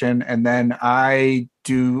meditation, and then I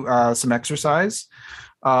do some exercise.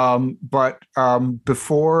 But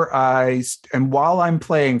before while I'm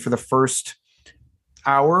playing for the first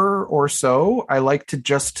hour or so, I like to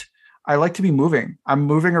be moving. I'm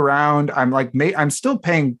moving around. I'm still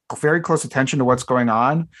paying very close attention to what's going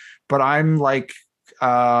on, but I'm like,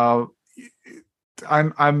 I'm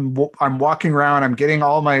walking around. I'm getting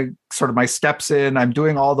all my steps in. I'm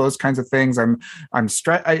doing all those kinds of things.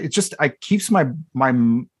 It keeps my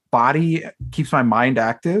body, keeps my mind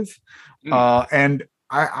active. And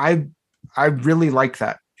I really like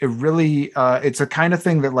that. It really, it's a kind of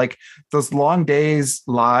thing that, like, those long days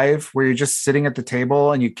live where you're just sitting at the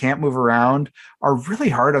table and you can't move around are really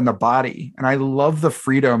hard on the body. And I love the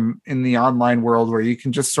freedom in the online world where you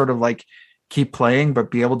can just sort of like keep playing, but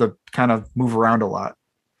be able to kind of move around a lot.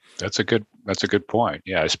 That's a good point.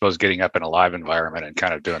 Yeah, I suppose getting up in a live environment and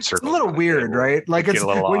kind of doing circles. It's a little weird, right? Like, it's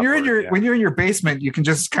when you're in your basement, you can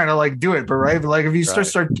just kind of like do it, but right, like if you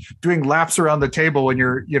start doing laps around the table when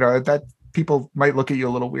you're, that people might look at you a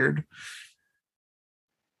little weird.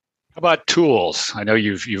 How about tools? I know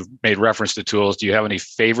you've made reference to tools. Do you have any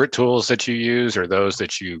favorite tools that you use, or those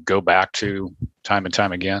that you go back to time and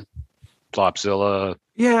time again? Flopzilla.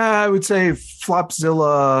 Yeah, I would say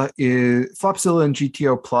Flopzilla and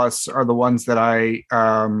GTO Plus are the ones that I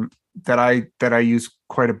use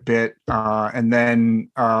quite a bit. And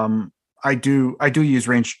then I do use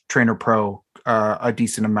Range Trainer Pro a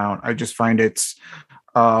decent amount. I just find it's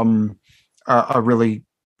a really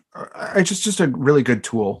good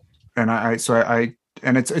tool, and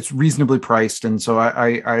it's reasonably priced, and so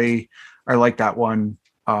I like that one.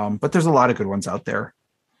 But there's a lot of good ones out there.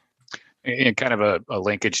 And kind of a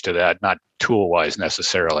linkage to that, not tool wise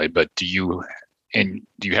necessarily, but do you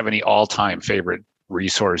have any all-time favorite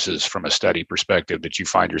resources from a study perspective that you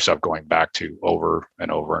find yourself going back to over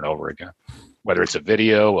and over and over again, whether it's a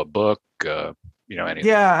video, a book, anything?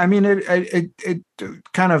 Yeah, I mean, it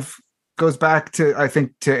kind of goes back to, I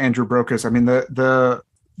think, to Andrew Brokus. I mean, the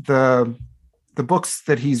books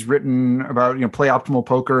that he's written about, Play Optimal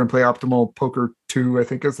Poker and Play Optimal Poker 2, I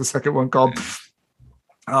think is the second one called,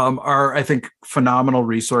 are, I think, phenomenal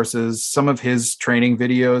resources. Some of his training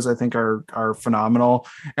videos, I think, are phenomenal.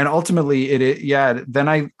 And ultimately, then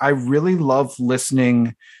I really love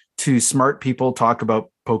listening to smart people talk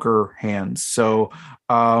about poker hands. So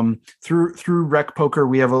through Rec Poker,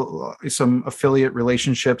 we have some affiliate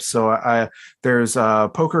relationships. So there's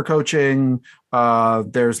poker coaching,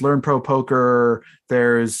 there's Learn Pro Poker,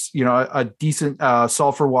 there's a decent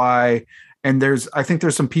Solve for Why, and I think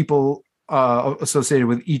there's some people associated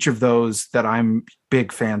with each of those that I'm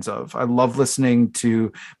big fans of. I love listening to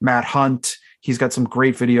Matt Hunt. He's got some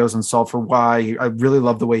great videos on Solve for Why. I really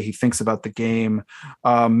love the way he thinks about the game.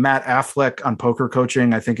 Matt Affleck on Poker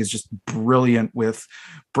Coaching, I think, is just brilliant with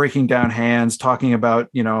breaking down hands, talking about,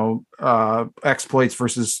 exploits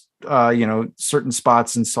versus, certain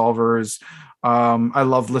spots and solvers. I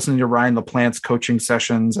love listening to Ryan LaPlante's coaching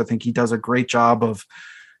sessions. I think he does a great job of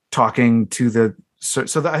talking to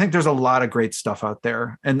I think there's a lot of great stuff out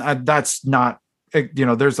there, and that's not,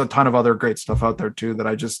 there's a ton of other great stuff out there too that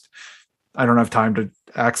I don't have time to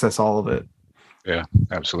access all of it. Yeah,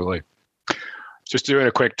 absolutely. Just doing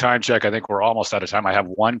a quick time check. I think we're almost out of time. I have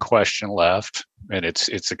one question left, and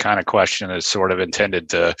it's the kind of question that's sort of intended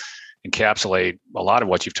to encapsulate a lot of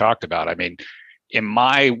what you've talked about. I mean, in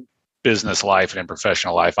my business life and in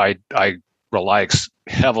professional life, I rely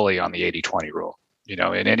heavily on the 80-20 rule. In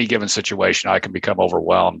any given situation, I can become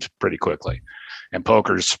overwhelmed pretty quickly. And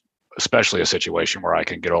poker's especially a situation where I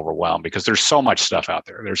can get overwhelmed because there's so much stuff out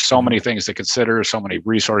there. There's so many things to consider, so many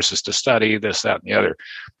resources to study, this, that, and the other.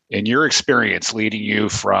 In your experience leading you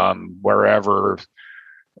from wherever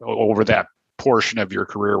over that portion of your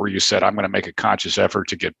career where you said, I'm going to make a conscious effort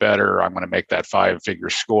to get better, I'm going to make that 5-figure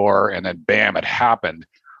score, and then bam, it happened.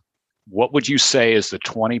 What would you say is the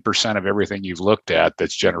 20% of everything you've looked at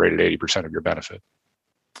that's generated 80% of your benefit?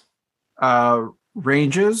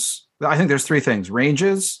 Ranges. I think there's three things: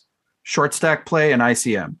 ranges, short stack play, and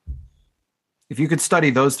ICM. If you could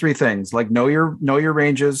study those three things, like know your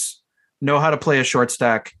ranges, know how to play a short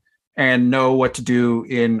stack, and know what to do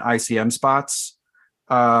in ICM spots,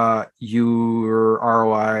 your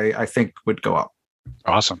ROI, I think, would go up.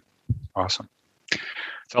 Awesome. That's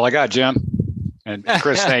all I got, Jim. And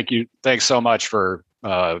Chris, thank you. Thanks so much for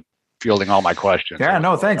fielding all my questions. Yeah,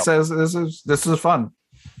 no, thanks. This is fun.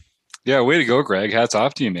 Yeah, way to go, Greg. Hats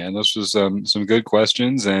off to you, man. Those was some good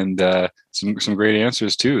questions and some great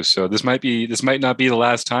answers too. So this might not be the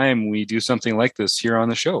last time we do something like this here on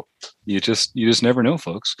the show. You just never know,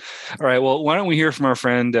 folks. All right, well, why don't we hear from our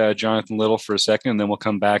friend Jonathan Little for a second, and then we'll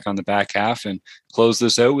come back on the back half and close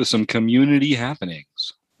this out with some community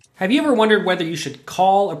happenings. Have you ever wondered whether you should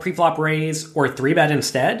call a preflop raise or 3-bet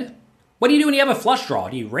instead? What do you do when you have a flush draw?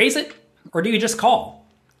 Do you raise it or do you just call?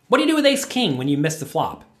 What do you do with ace-king when you miss the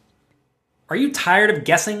flop? Are you tired of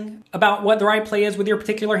guessing about what the right play is with your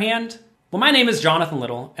particular hand? Well, my name is Jonathan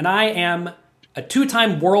Little, and I am a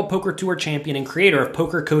 2-time World Poker Tour champion and creator of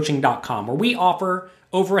PokerCoaching.com, where we offer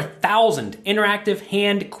over 1,000 interactive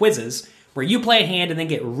hand quizzes where you play a hand and then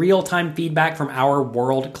get real-time feedback from our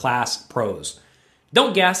world-class pros.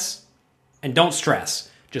 Don't guess and don't stress.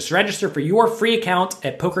 Just register for your free account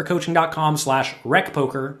at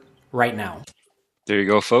PokerCoaching.com/recpoker right now. There you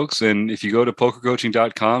go, folks. And if you go to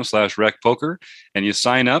PokerCoaching.com/recpoker and you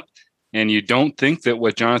sign up and you don't think that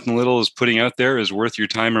what Jonathan Little is putting out there is worth your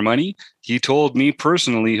time or money, he told me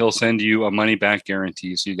personally he'll send you a money-back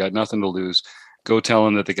guarantee. So you got nothing to lose. Go tell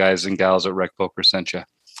him that the guys and gals at Rec Poker sent you.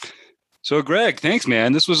 So, Greg, thanks,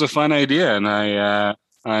 man. This was a fun idea, and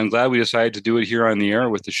I'm glad we decided to do it here on the air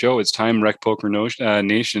with the show. It's time Rec Poker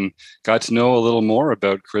Nation got to know a little more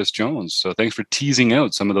about Chris Jones. So thanks for teasing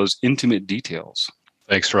out some of those intimate details.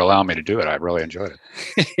 Thanks for allowing me to do it. I really enjoyed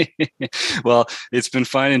it. Well, it's been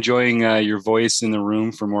fun enjoying your voice in the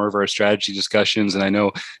room for more of our strategy discussions. And I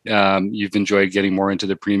know you've enjoyed getting more into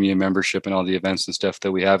the premium membership and all the events and stuff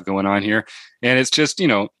that we have going on here. And it's just,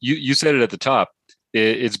 you said it at the top.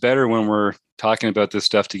 It's better when we're talking about this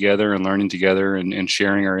stuff together and learning together and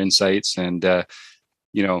sharing our insights. And,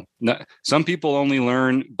 some people only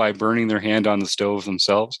learn by burning their hand on the stove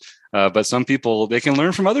themselves. But some people, they can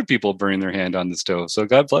learn from other people burning their hand on the stove. So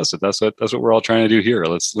God bless it. That's what we're all trying to do here.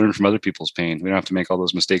 Let's learn from other people's pain. We don't have to make all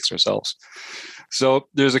those mistakes ourselves. So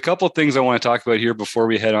there's a couple of things I want to talk about here before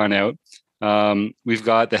we head on out. We've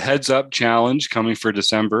got the Heads Up Challenge coming for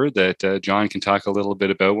December that John can talk a little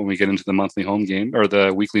bit about when we get into the monthly home game or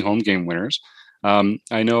the weekly home game winners.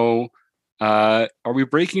 I know, are we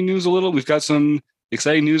breaking news a little? We've got some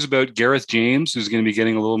exciting news about Gareth James, who's going to be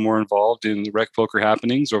getting a little more involved in Rec Poker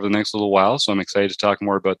happenings over the next little while. So I'm excited to talk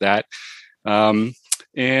more about that.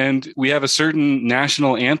 And we have a certain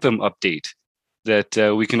national anthem update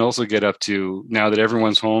that we can also get up to now that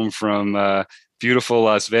everyone's home from beautiful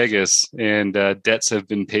Las Vegas and debts have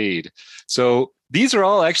been paid. So these are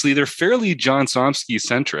all actually, they're fairly John Somsky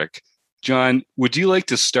centric. John, would you like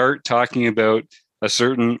to start talking about a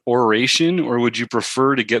certain oration, or would you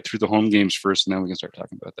prefer to get through the home games first and then we can start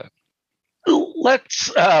talking about that?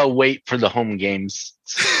 Let's wait for the home games.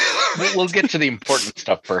 We'll get to the important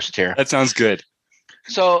stuff first here. That sounds good.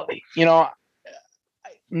 So,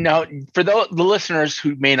 now for the listeners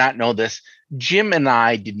who may not know this, Jim and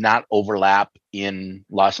I did not overlap in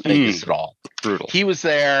Las Vegas at all. Brutal. He was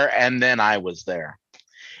there and then I was there.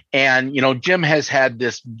 And, Jim has had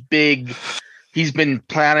this he's been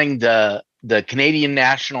planning the Canadian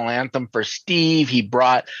national anthem for Steve. He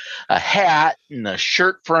brought a hat and a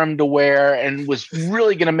shirt for him to wear and was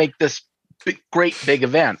really going to make this great big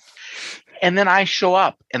event. And then I show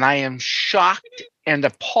up and I am shocked and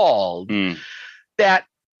appalled that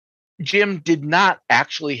Jim did not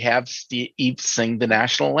actually have Steve sing the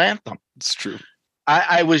national anthem. It's true.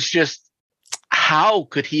 I was just, how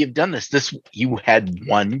could he have done this? You had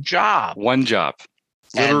one job. One job.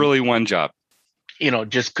 Literally one job.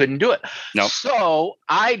 Just couldn't do it. Nope. So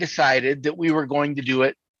I decided that we were going to do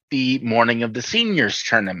it the morning of the seniors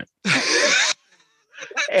tournament.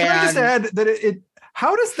 Can I just add that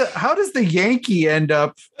how does the Yankee end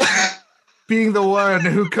up being the one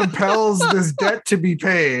who compels this debt to be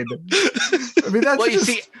paid? I mean, that's you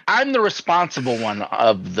see, I'm the responsible one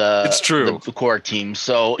of the core team,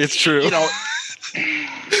 so it's true.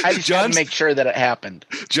 I just got to make sure that it happened.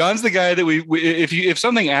 John's the guy that we if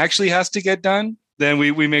something actually has to get done, then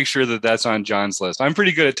we make sure that that's on John's list. I'm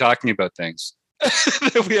pretty good at talking about things.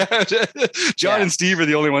 John and Steve are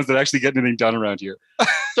the only ones that actually get anything done around here.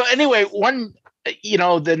 So anyway,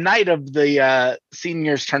 the night of the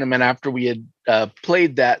seniors tournament, after we had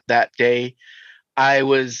played that day, I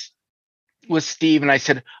was with Steve and I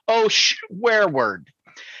said, "Oh, swear word,"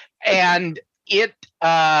 and he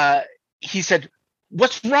said,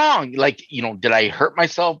 "What's wrong? Like, did I hurt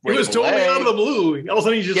myself?" It was totally out of the blue. All of a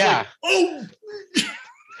sudden, he's just like, "Oh!"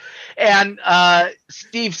 And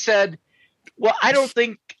Steve said, "Well, I don't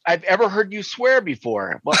think I've ever heard you swear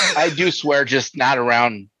before." Well, I do swear, just not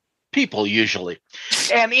around people usually.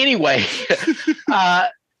 And anyway,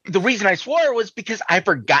 the reason I swore was because I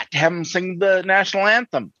forgot to have him sing the national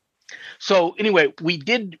anthem. So anyway, we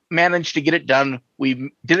did manage to get it done.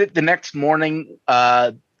 We did it the next morning,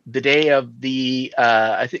 the day of the,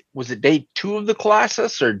 I think, was it day 2 of the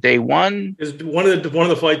Colossus or day 1? It was one of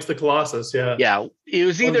the fights, the Colossus. Yeah. Yeah. It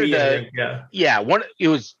was either it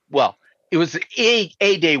was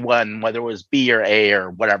a day 1, whether it was B or A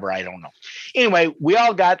or whatever. I don't know. Anyway, we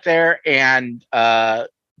all got there, and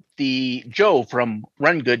the Joe from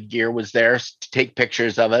Run Good Gear was there to take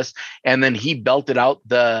pictures of us. And then he belted out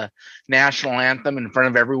the national anthem in front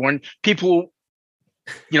of everyone. People,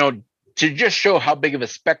 to just show how big of a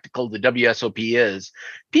spectacle the WSOP is,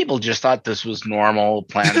 people just thought this was normal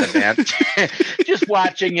planned event, just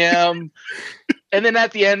watching him. And then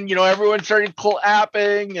at the end, everyone started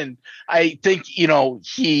clapping. And I think,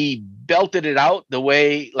 he belted it out the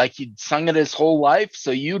way like he'd sung it his whole life.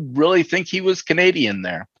 So you'd really think he was Canadian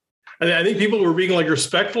there. I think people were being like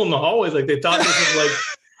respectful in the hallways. Like they thought this was like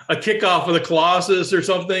a kickoff of the Colossus or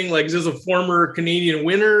something. Like, is this a former Canadian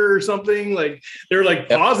winner or something? Like they're like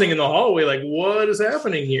pausing in the hallway. Like, what is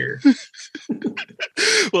happening here?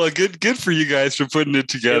 Well, good for you guys for putting it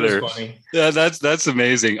together. It was funny. Yeah, that's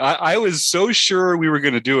amazing. I was so sure we were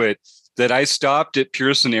going to do it that I stopped at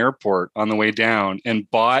Pearson Airport on the way down and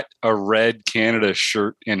bought a red Canada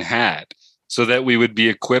shirt and hat so that we would be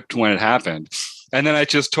equipped when it happened. And then I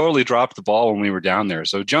just totally dropped the ball when we were down there.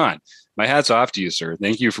 So, John, my hat's off to you, sir.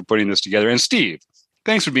 Thank you for putting this together. And Steve,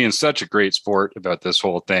 thanks for being such a great sport about this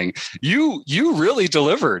whole thing. You really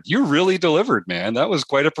delivered. You really delivered, man. That was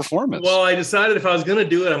quite a performance. Well, I decided if I was going to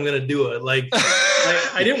do it, I'm going to do it. Like,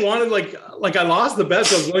 I didn't want to, like I lost the bet,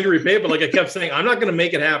 so I was going to repay it. But like I kept saying, I'm not going to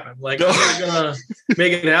make it happen. Like, I'm not going to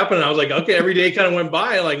make it happen. And I was like, okay, every day kind of went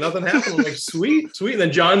by. Like, nothing happened. I'm like, sweet. And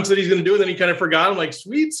then John said he's going to do it. Then he kind of forgot. I'm like,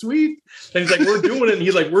 sweet. And he's like, we're doing it. And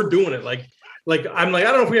he's like, we're doing it. Like, I'm like,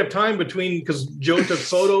 I don't know if we have time between, because Joe took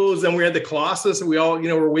photos, then we had the Colossus, and we all,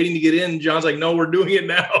 we're waiting to get in. John's like, no, we're doing it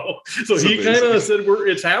now. So he kind of said,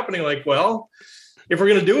 it's happening. Like, well, if we're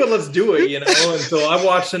going to do it, let's do it, And so I've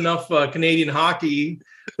watched enough Canadian hockey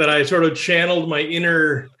that I sort of channeled my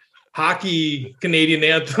inner hockey Canadian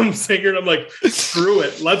anthem singer. And I'm like, screw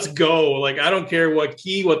it. Let's go. Like, I don't care what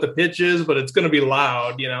the pitch is, but it's going to be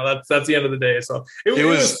loud. That's the end of the day. So it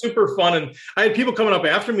was super fun. And I had people coming up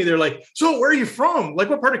after me. They're like, so where are you from? Like,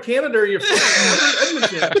 what part of Canada are you from?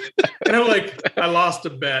 Edmonton. And I'm like, I lost a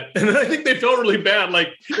bet. And I think they felt really bad. Like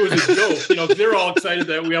it was a joke, they're all excited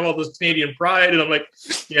that we have all this Canadian pride. And I'm like,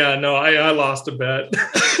 yeah, no, I lost a bet.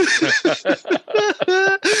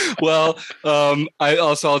 Well,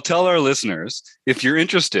 I'll tell our listeners, if you're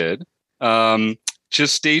interested,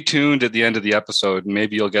 just stay tuned at the end of the episode and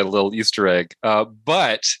maybe you'll get a little Easter egg.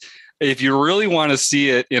 But if you really want to see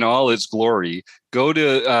it in all its glory, go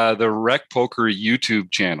to the Rec Poker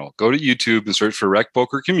YouTube channel. Go to YouTube and search for Rec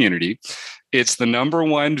Poker Community. It's the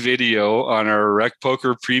 #1 video on our Rec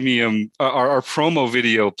Poker Premium, our promo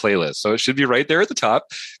video playlist. So it should be right there at the top.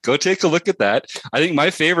 Go take a look at that. I think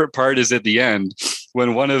my favorite part is at the end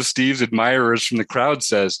when one of Steve's admirers from the crowd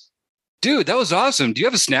says, "Dude, that was awesome. Do you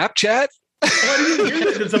have a Snapchat?" I didn't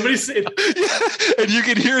hear that. Did somebody say that? Yeah. And you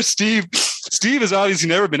can hear Steve. Steve has obviously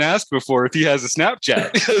never been asked before if he has a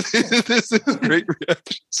Snapchat. This is great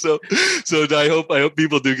reaction. So I hope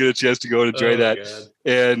people do get a chance to go and enjoy that. God.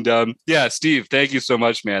 And yeah, Steve, thank you so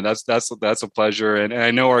much, man. That's a pleasure, and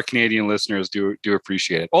I know our Canadian listeners do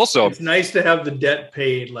appreciate it. Also, It's nice to have the debt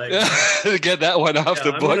paid. Like get that one off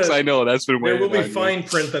the books. I know that's been there way. will be fine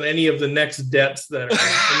print on any of the next debts that are the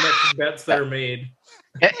next bets that are made.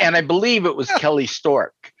 And I believe it was Kelly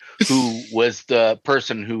Stork who was the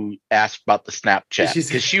person who asked about the Snapchat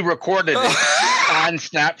because she recorded it on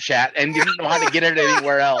Snapchat and didn't know how to get it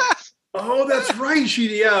anywhere else. Oh, that's right.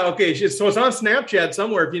 Okay. So it's on Snapchat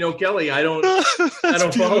somewhere. If you know Kelly, I don't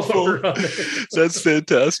follow her on there. That's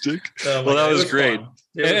fantastic. Well, that was great. Fun.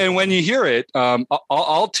 And when you hear it,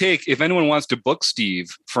 I'll take, if anyone wants to book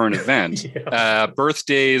Steve for an event,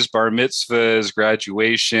 birthdays, bar mitzvahs,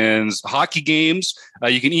 graduations, hockey games,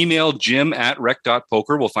 you can email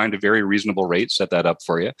jim@rec.poker. We'll find a very reasonable rate, set that up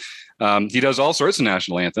for you. He does all sorts of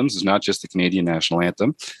national anthems. It's not just the Canadian national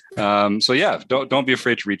anthem. So yeah, don't be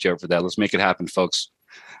afraid to reach out for that. Let's make it happen, folks.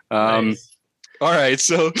 Nice. All right.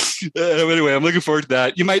 So anyway, I'm looking forward to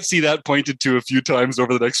that. You might see that pointed to a few times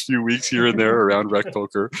over the next few weeks here and there around Rec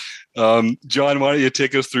Poker. John, why don't you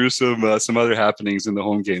take us through some other happenings in the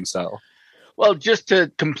home game, Sal? Well, just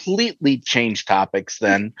to completely change topics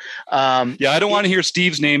then. I don't want to hear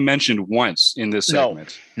Steve's name mentioned once in this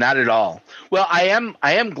segment. No, not at all. Well, I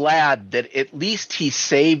am glad that at least he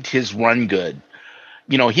saved his run good.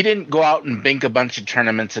 You know, he didn't go out and bink a bunch of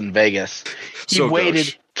tournaments in Vegas. He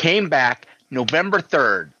waited, came back November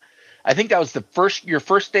 3rd. I think that was your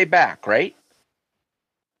first day back, right?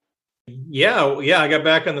 Yeah, I got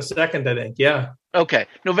back on the 2nd, I think. Yeah. Okay.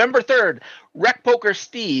 November 3rd, Rec Poker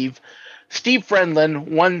Steve Friendland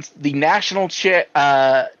won the National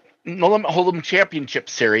No Limit Hold'em Championship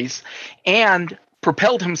Series and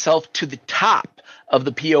propelled himself to the top of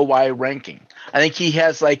the POY ranking. I think he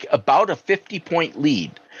has like about a 50-point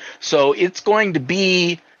lead. So it's going to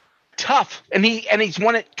be tough. And he's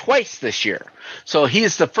won it twice this year. So he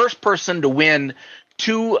is the first person to win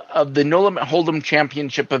 2 of the No Limit Hold'em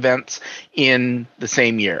Championship events in the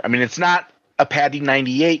same year. I mean, it's not a Patty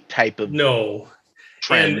 98 type of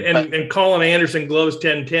trend. And Colin Anderson Gloves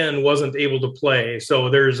 1010 wasn't able to play. So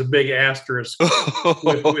there's a big asterisk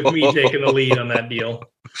with me taking the lead on that deal.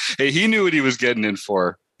 Hey, he knew what he was getting in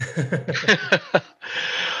for.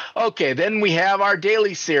 Okay, then we have our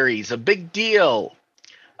daily series, a big deal.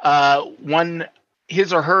 Won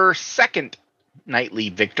his or her second nightly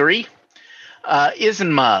victory.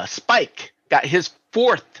 Isenma Spike got his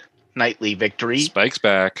 4th nightly victory. Spike's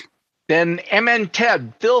back. Then MN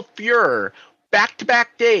Ted Phil Fuhrer,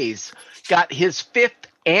 back-to-back days, got his 5th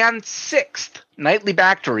and 6th nightly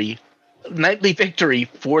victory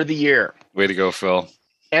for the year. Way to go, Phil.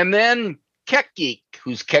 And then Ket Geek,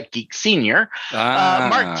 who's Ket Geek Senior,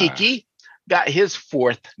 Mark Kiki, got his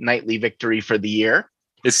 4th nightly victory for the year.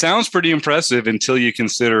 It sounds pretty impressive until you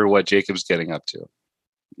consider what Jacob's getting up to.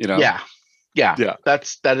 You know? Yeah.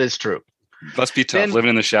 That is true. Must be tough living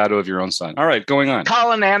in the shadow of your own son. All right, going on.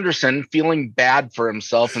 Colin Anderson, feeling bad for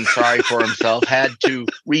himself and sorry for himself, had to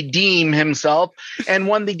redeem himself and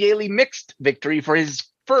won the daily mixed victory for his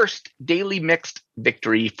first daily mixed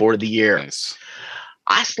victory for the year. Nice.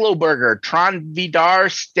 Osloberger Tron Vidar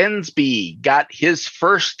Stensby got his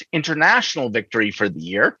first international victory for the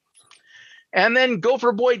year. And then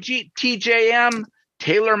Gopher Boy TJM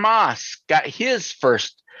Taylor Moss got his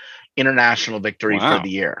first international victory for the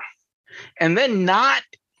year. And then, not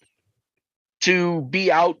to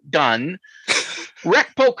be outdone,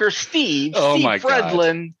 Rec Poker Steve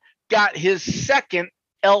Fredlin got his second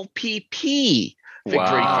LPP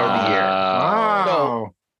victory for the year. Wow.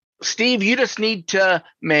 So, Steve, you just need to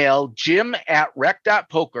mail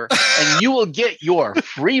jim@rec.poker and you will get your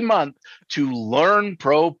free month to learn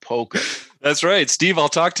pro poker. That's right. Steve, I'll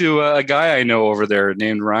talk to a guy I know over there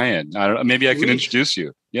named Ryan. Maybe I can introduce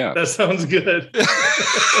you. Yeah. That sounds good.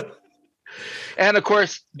 And of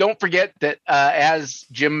course, don't forget that as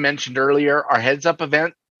Jim mentioned earlier, our Heads Up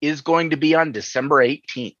event is going to be on December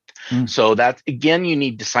 18th. So that's, again, you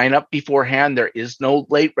need to sign up beforehand. There is no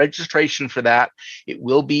late registration for that. It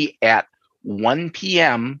will be at 1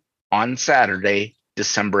 p.m. on Saturday,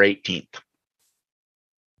 December 18th.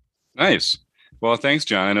 Nice. Well, thanks,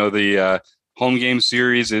 John. I know the home game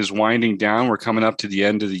series is winding down. We're coming up to the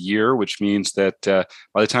end of the year, which means that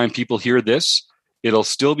by the time people hear this, it'll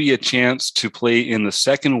still be a chance to play in the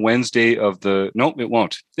second Wednesday of the... Nope, it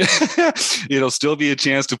won't. It'll still be a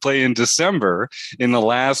chance to play in December in the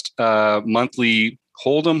last monthly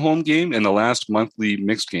Hold'em home game and the last monthly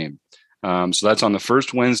mixed game. So that's on the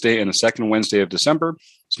first Wednesday and the second Wednesday of December.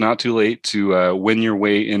 It's not too late to win your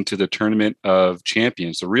way into the Tournament of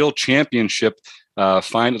Champions, the real championship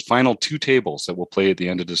final two tables that we'll play at the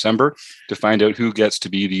end of December to find out who gets to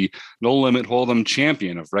be the No Limit Hold'em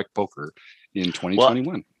champion of Rec Poker in 2021.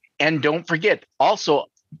 Well, and don't forget, also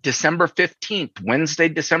December 15th, Wednesday,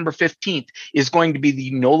 December 15th, is going to be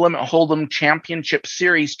the No Limit Hold'em Championship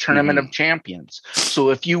Series Tournament of Champions.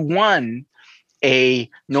 So if you won a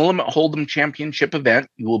No Limit Hold'em Championship event,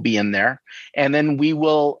 you will be in there. And then we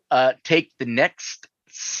will take the next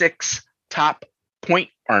 6 top point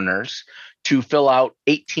earners to fill out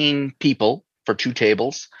 18 people for 2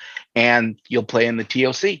 tables, and you'll play in the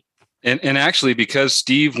TOC. And actually, because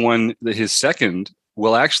Steve won his second,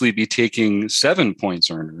 we'll actually be taking 7 points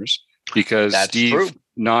earners because That's Steve true.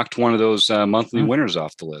 knocked one of those monthly winners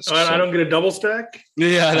off the list. I don't get a double stack.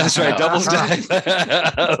 Yeah, that's right. Double stack.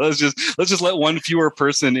 let's just let one fewer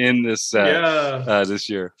person in this this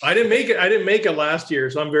year. I didn't make it last year,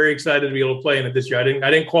 so I'm very excited to be able to play in it this year. I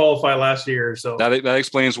didn't qualify last year, so that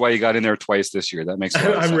explains why you got in there twice this year. That makes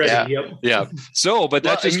sense. I'm ready. Yeah. Yep. Yeah. So, but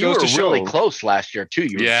that just goes to show. You were really close last year too.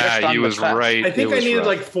 You were just on he the was cusp. right. I think I needed rough.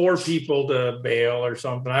 like 4 people to bail or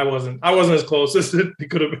something. I wasn't as close as it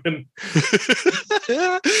could have been.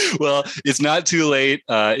 Well, it's not too late.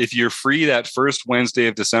 If you're free that first Wednesday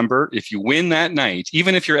of December, if you win that night,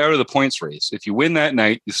 even if you're out of the points race, if you win that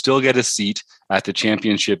night, you still get a seat at the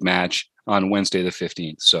championship match on Wednesday the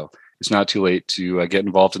 15th. So it's not too late to get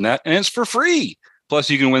involved in that. And it's for free. Plus,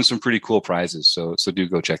 you can win some pretty cool prizes. So do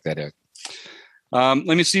go check that out.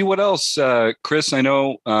 Let me see what else, Chris. I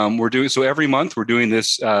know we're doing so every month. We're doing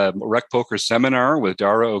this Rec Poker seminar with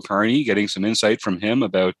Dara O'Carney, getting some insight from him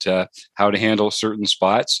about how to handle certain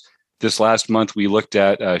spots. This last month, we looked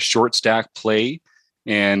at short stack play.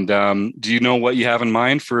 And do you know what you have in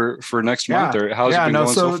mind for next month, or how's it been going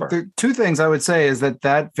so far? The 2 things I would say is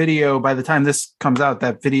that video, by the time this comes out,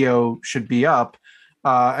 that video should be up,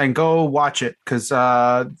 and go watch it because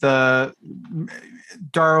the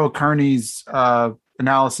Dara O'Carney's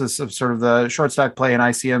analysis of sort of the short stack play and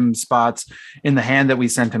ICM spots in the hand that we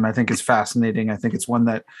sent him, I think is fascinating. I think it's one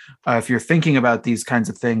that if you're thinking about these kinds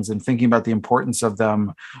of things and thinking about the importance of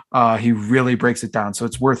them, he really breaks it down. So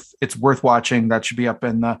it's worth watching. That should be up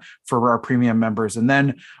for our premium members. And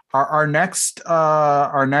then our next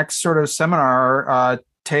sort of seminar,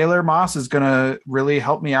 Taylor Moss is going to really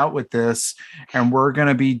help me out with this. And we're going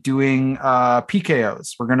to be doing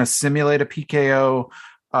PKOs. We're going to simulate a PKO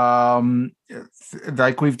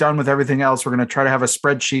like we've done with everything else. We're going to try to have a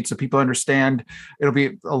spreadsheet so people understand. It'll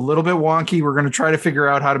be a little bit wonky. We're going to try to figure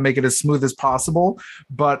out how to make it as smooth as possible.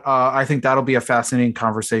 But I think that'll be a fascinating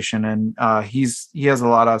conversation. And he has a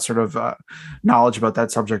lot of sort of knowledge about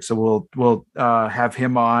that subject. So we'll have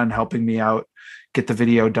him on helping me out, get the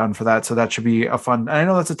video done for that. So that should be a fun. And I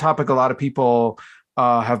know that's a topic a lot of people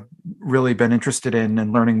have really been interested in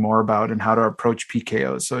and learning more about and how to approach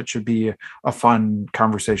PKOs. So it should be a fun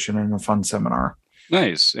conversation and a fun seminar.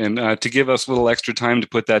 Nice. And to give us a little extra time to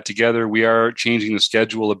put that together, we are changing the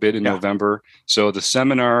schedule a bit in November. So the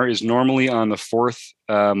seminar is normally on the 4th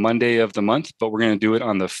Monday of the month, but we're going to do it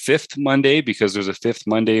on the 5th Monday because there's a 5th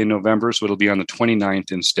Monday in November. So it'll be on the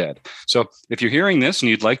 29th instead. So if you're hearing this and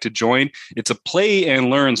you'd like to join, it's a play and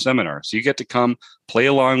learn seminar. So you get to come play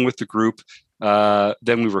along with the group.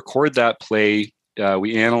 Then we record that play.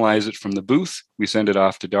 We analyze it from the booth. We send it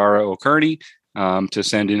off to Dara O'Carney to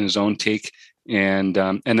send in his own take. And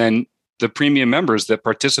then the premium members that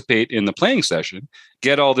participate in the playing session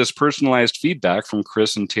get all this personalized feedback from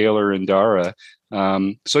Chris and Taylor and Dara.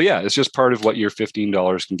 So yeah, it's just part of what your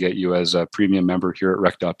 $15 can get you as a premium member here at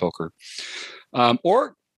Rec.Poker.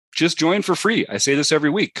 Or just join for free. I say this every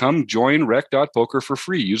week. Come join Rec.Poker for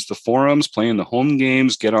free. Use the forums, play in the home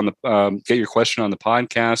games, get your question on the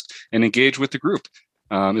podcast, and engage with the group.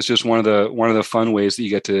 It's just one of the fun ways that you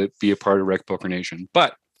get to be a part of Rec Poker Nation.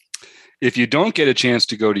 But if you don't get a chance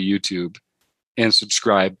to go to YouTube and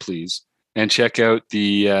subscribe, please, and check out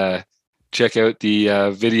the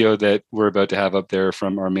video that we're about to have up there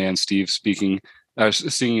from our man Steve singing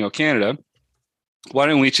 "O Canada." Why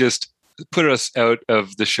don't we just put us out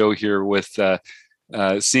of the show here with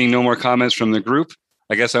seeing no more comments from the group?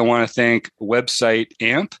 I guess I want to thank website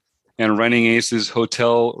AMP and Running Aces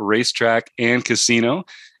Hotel, Racetrack, and Casino,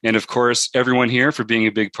 and of course everyone here for being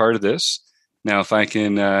a big part of this. Now, if I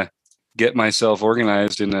can get myself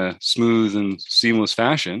organized in a smooth and seamless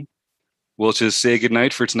fashion, we'll just say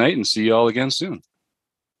goodnight for tonight and see you all again soon.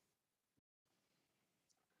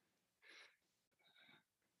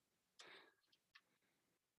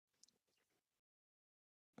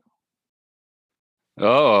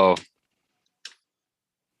 Oh,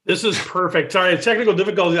 This is perfect. Sorry, technical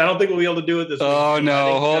difficulties. I don't think we'll be able to do it this week. Oh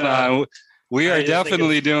no, hold on. We are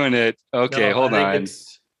definitely doing it. Okay, hold on.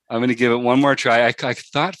 I'm going to give it one more try. I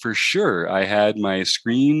thought for sure I had my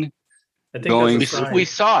screen going. We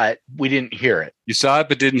saw it. We didn't hear it. You saw it,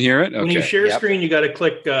 but didn't hear it? Okay. When you share screen, you got to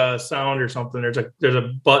click sound or something. There's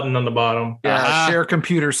a button on the bottom. Yeah, share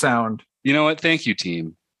computer sound. You know what? Thank you,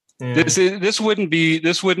 team. Yeah. This wouldn't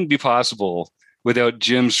be possible without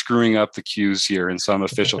Jim screwing up the cues here in some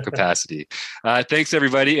official capacity. Thanks,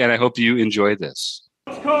 everybody, and I hope you enjoy this.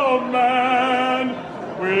 Come, man,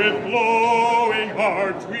 with glowing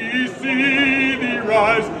hearts we see thee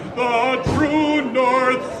rise, the true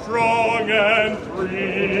north, strong and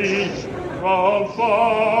free. From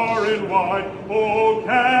far and wide, oh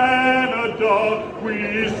Canada,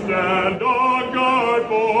 we stand on guard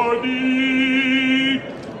for thee.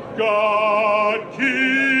 God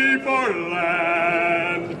keep our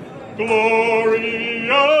land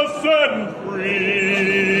glorious and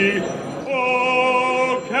free.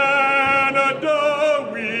 Oh Canada,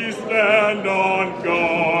 we stand on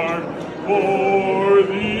guard for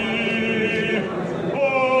thee.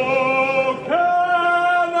 Oh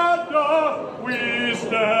Canada, we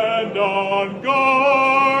stand on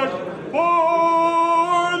guard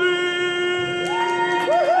for thee.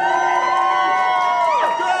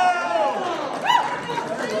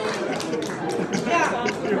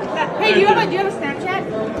 Hey, do you have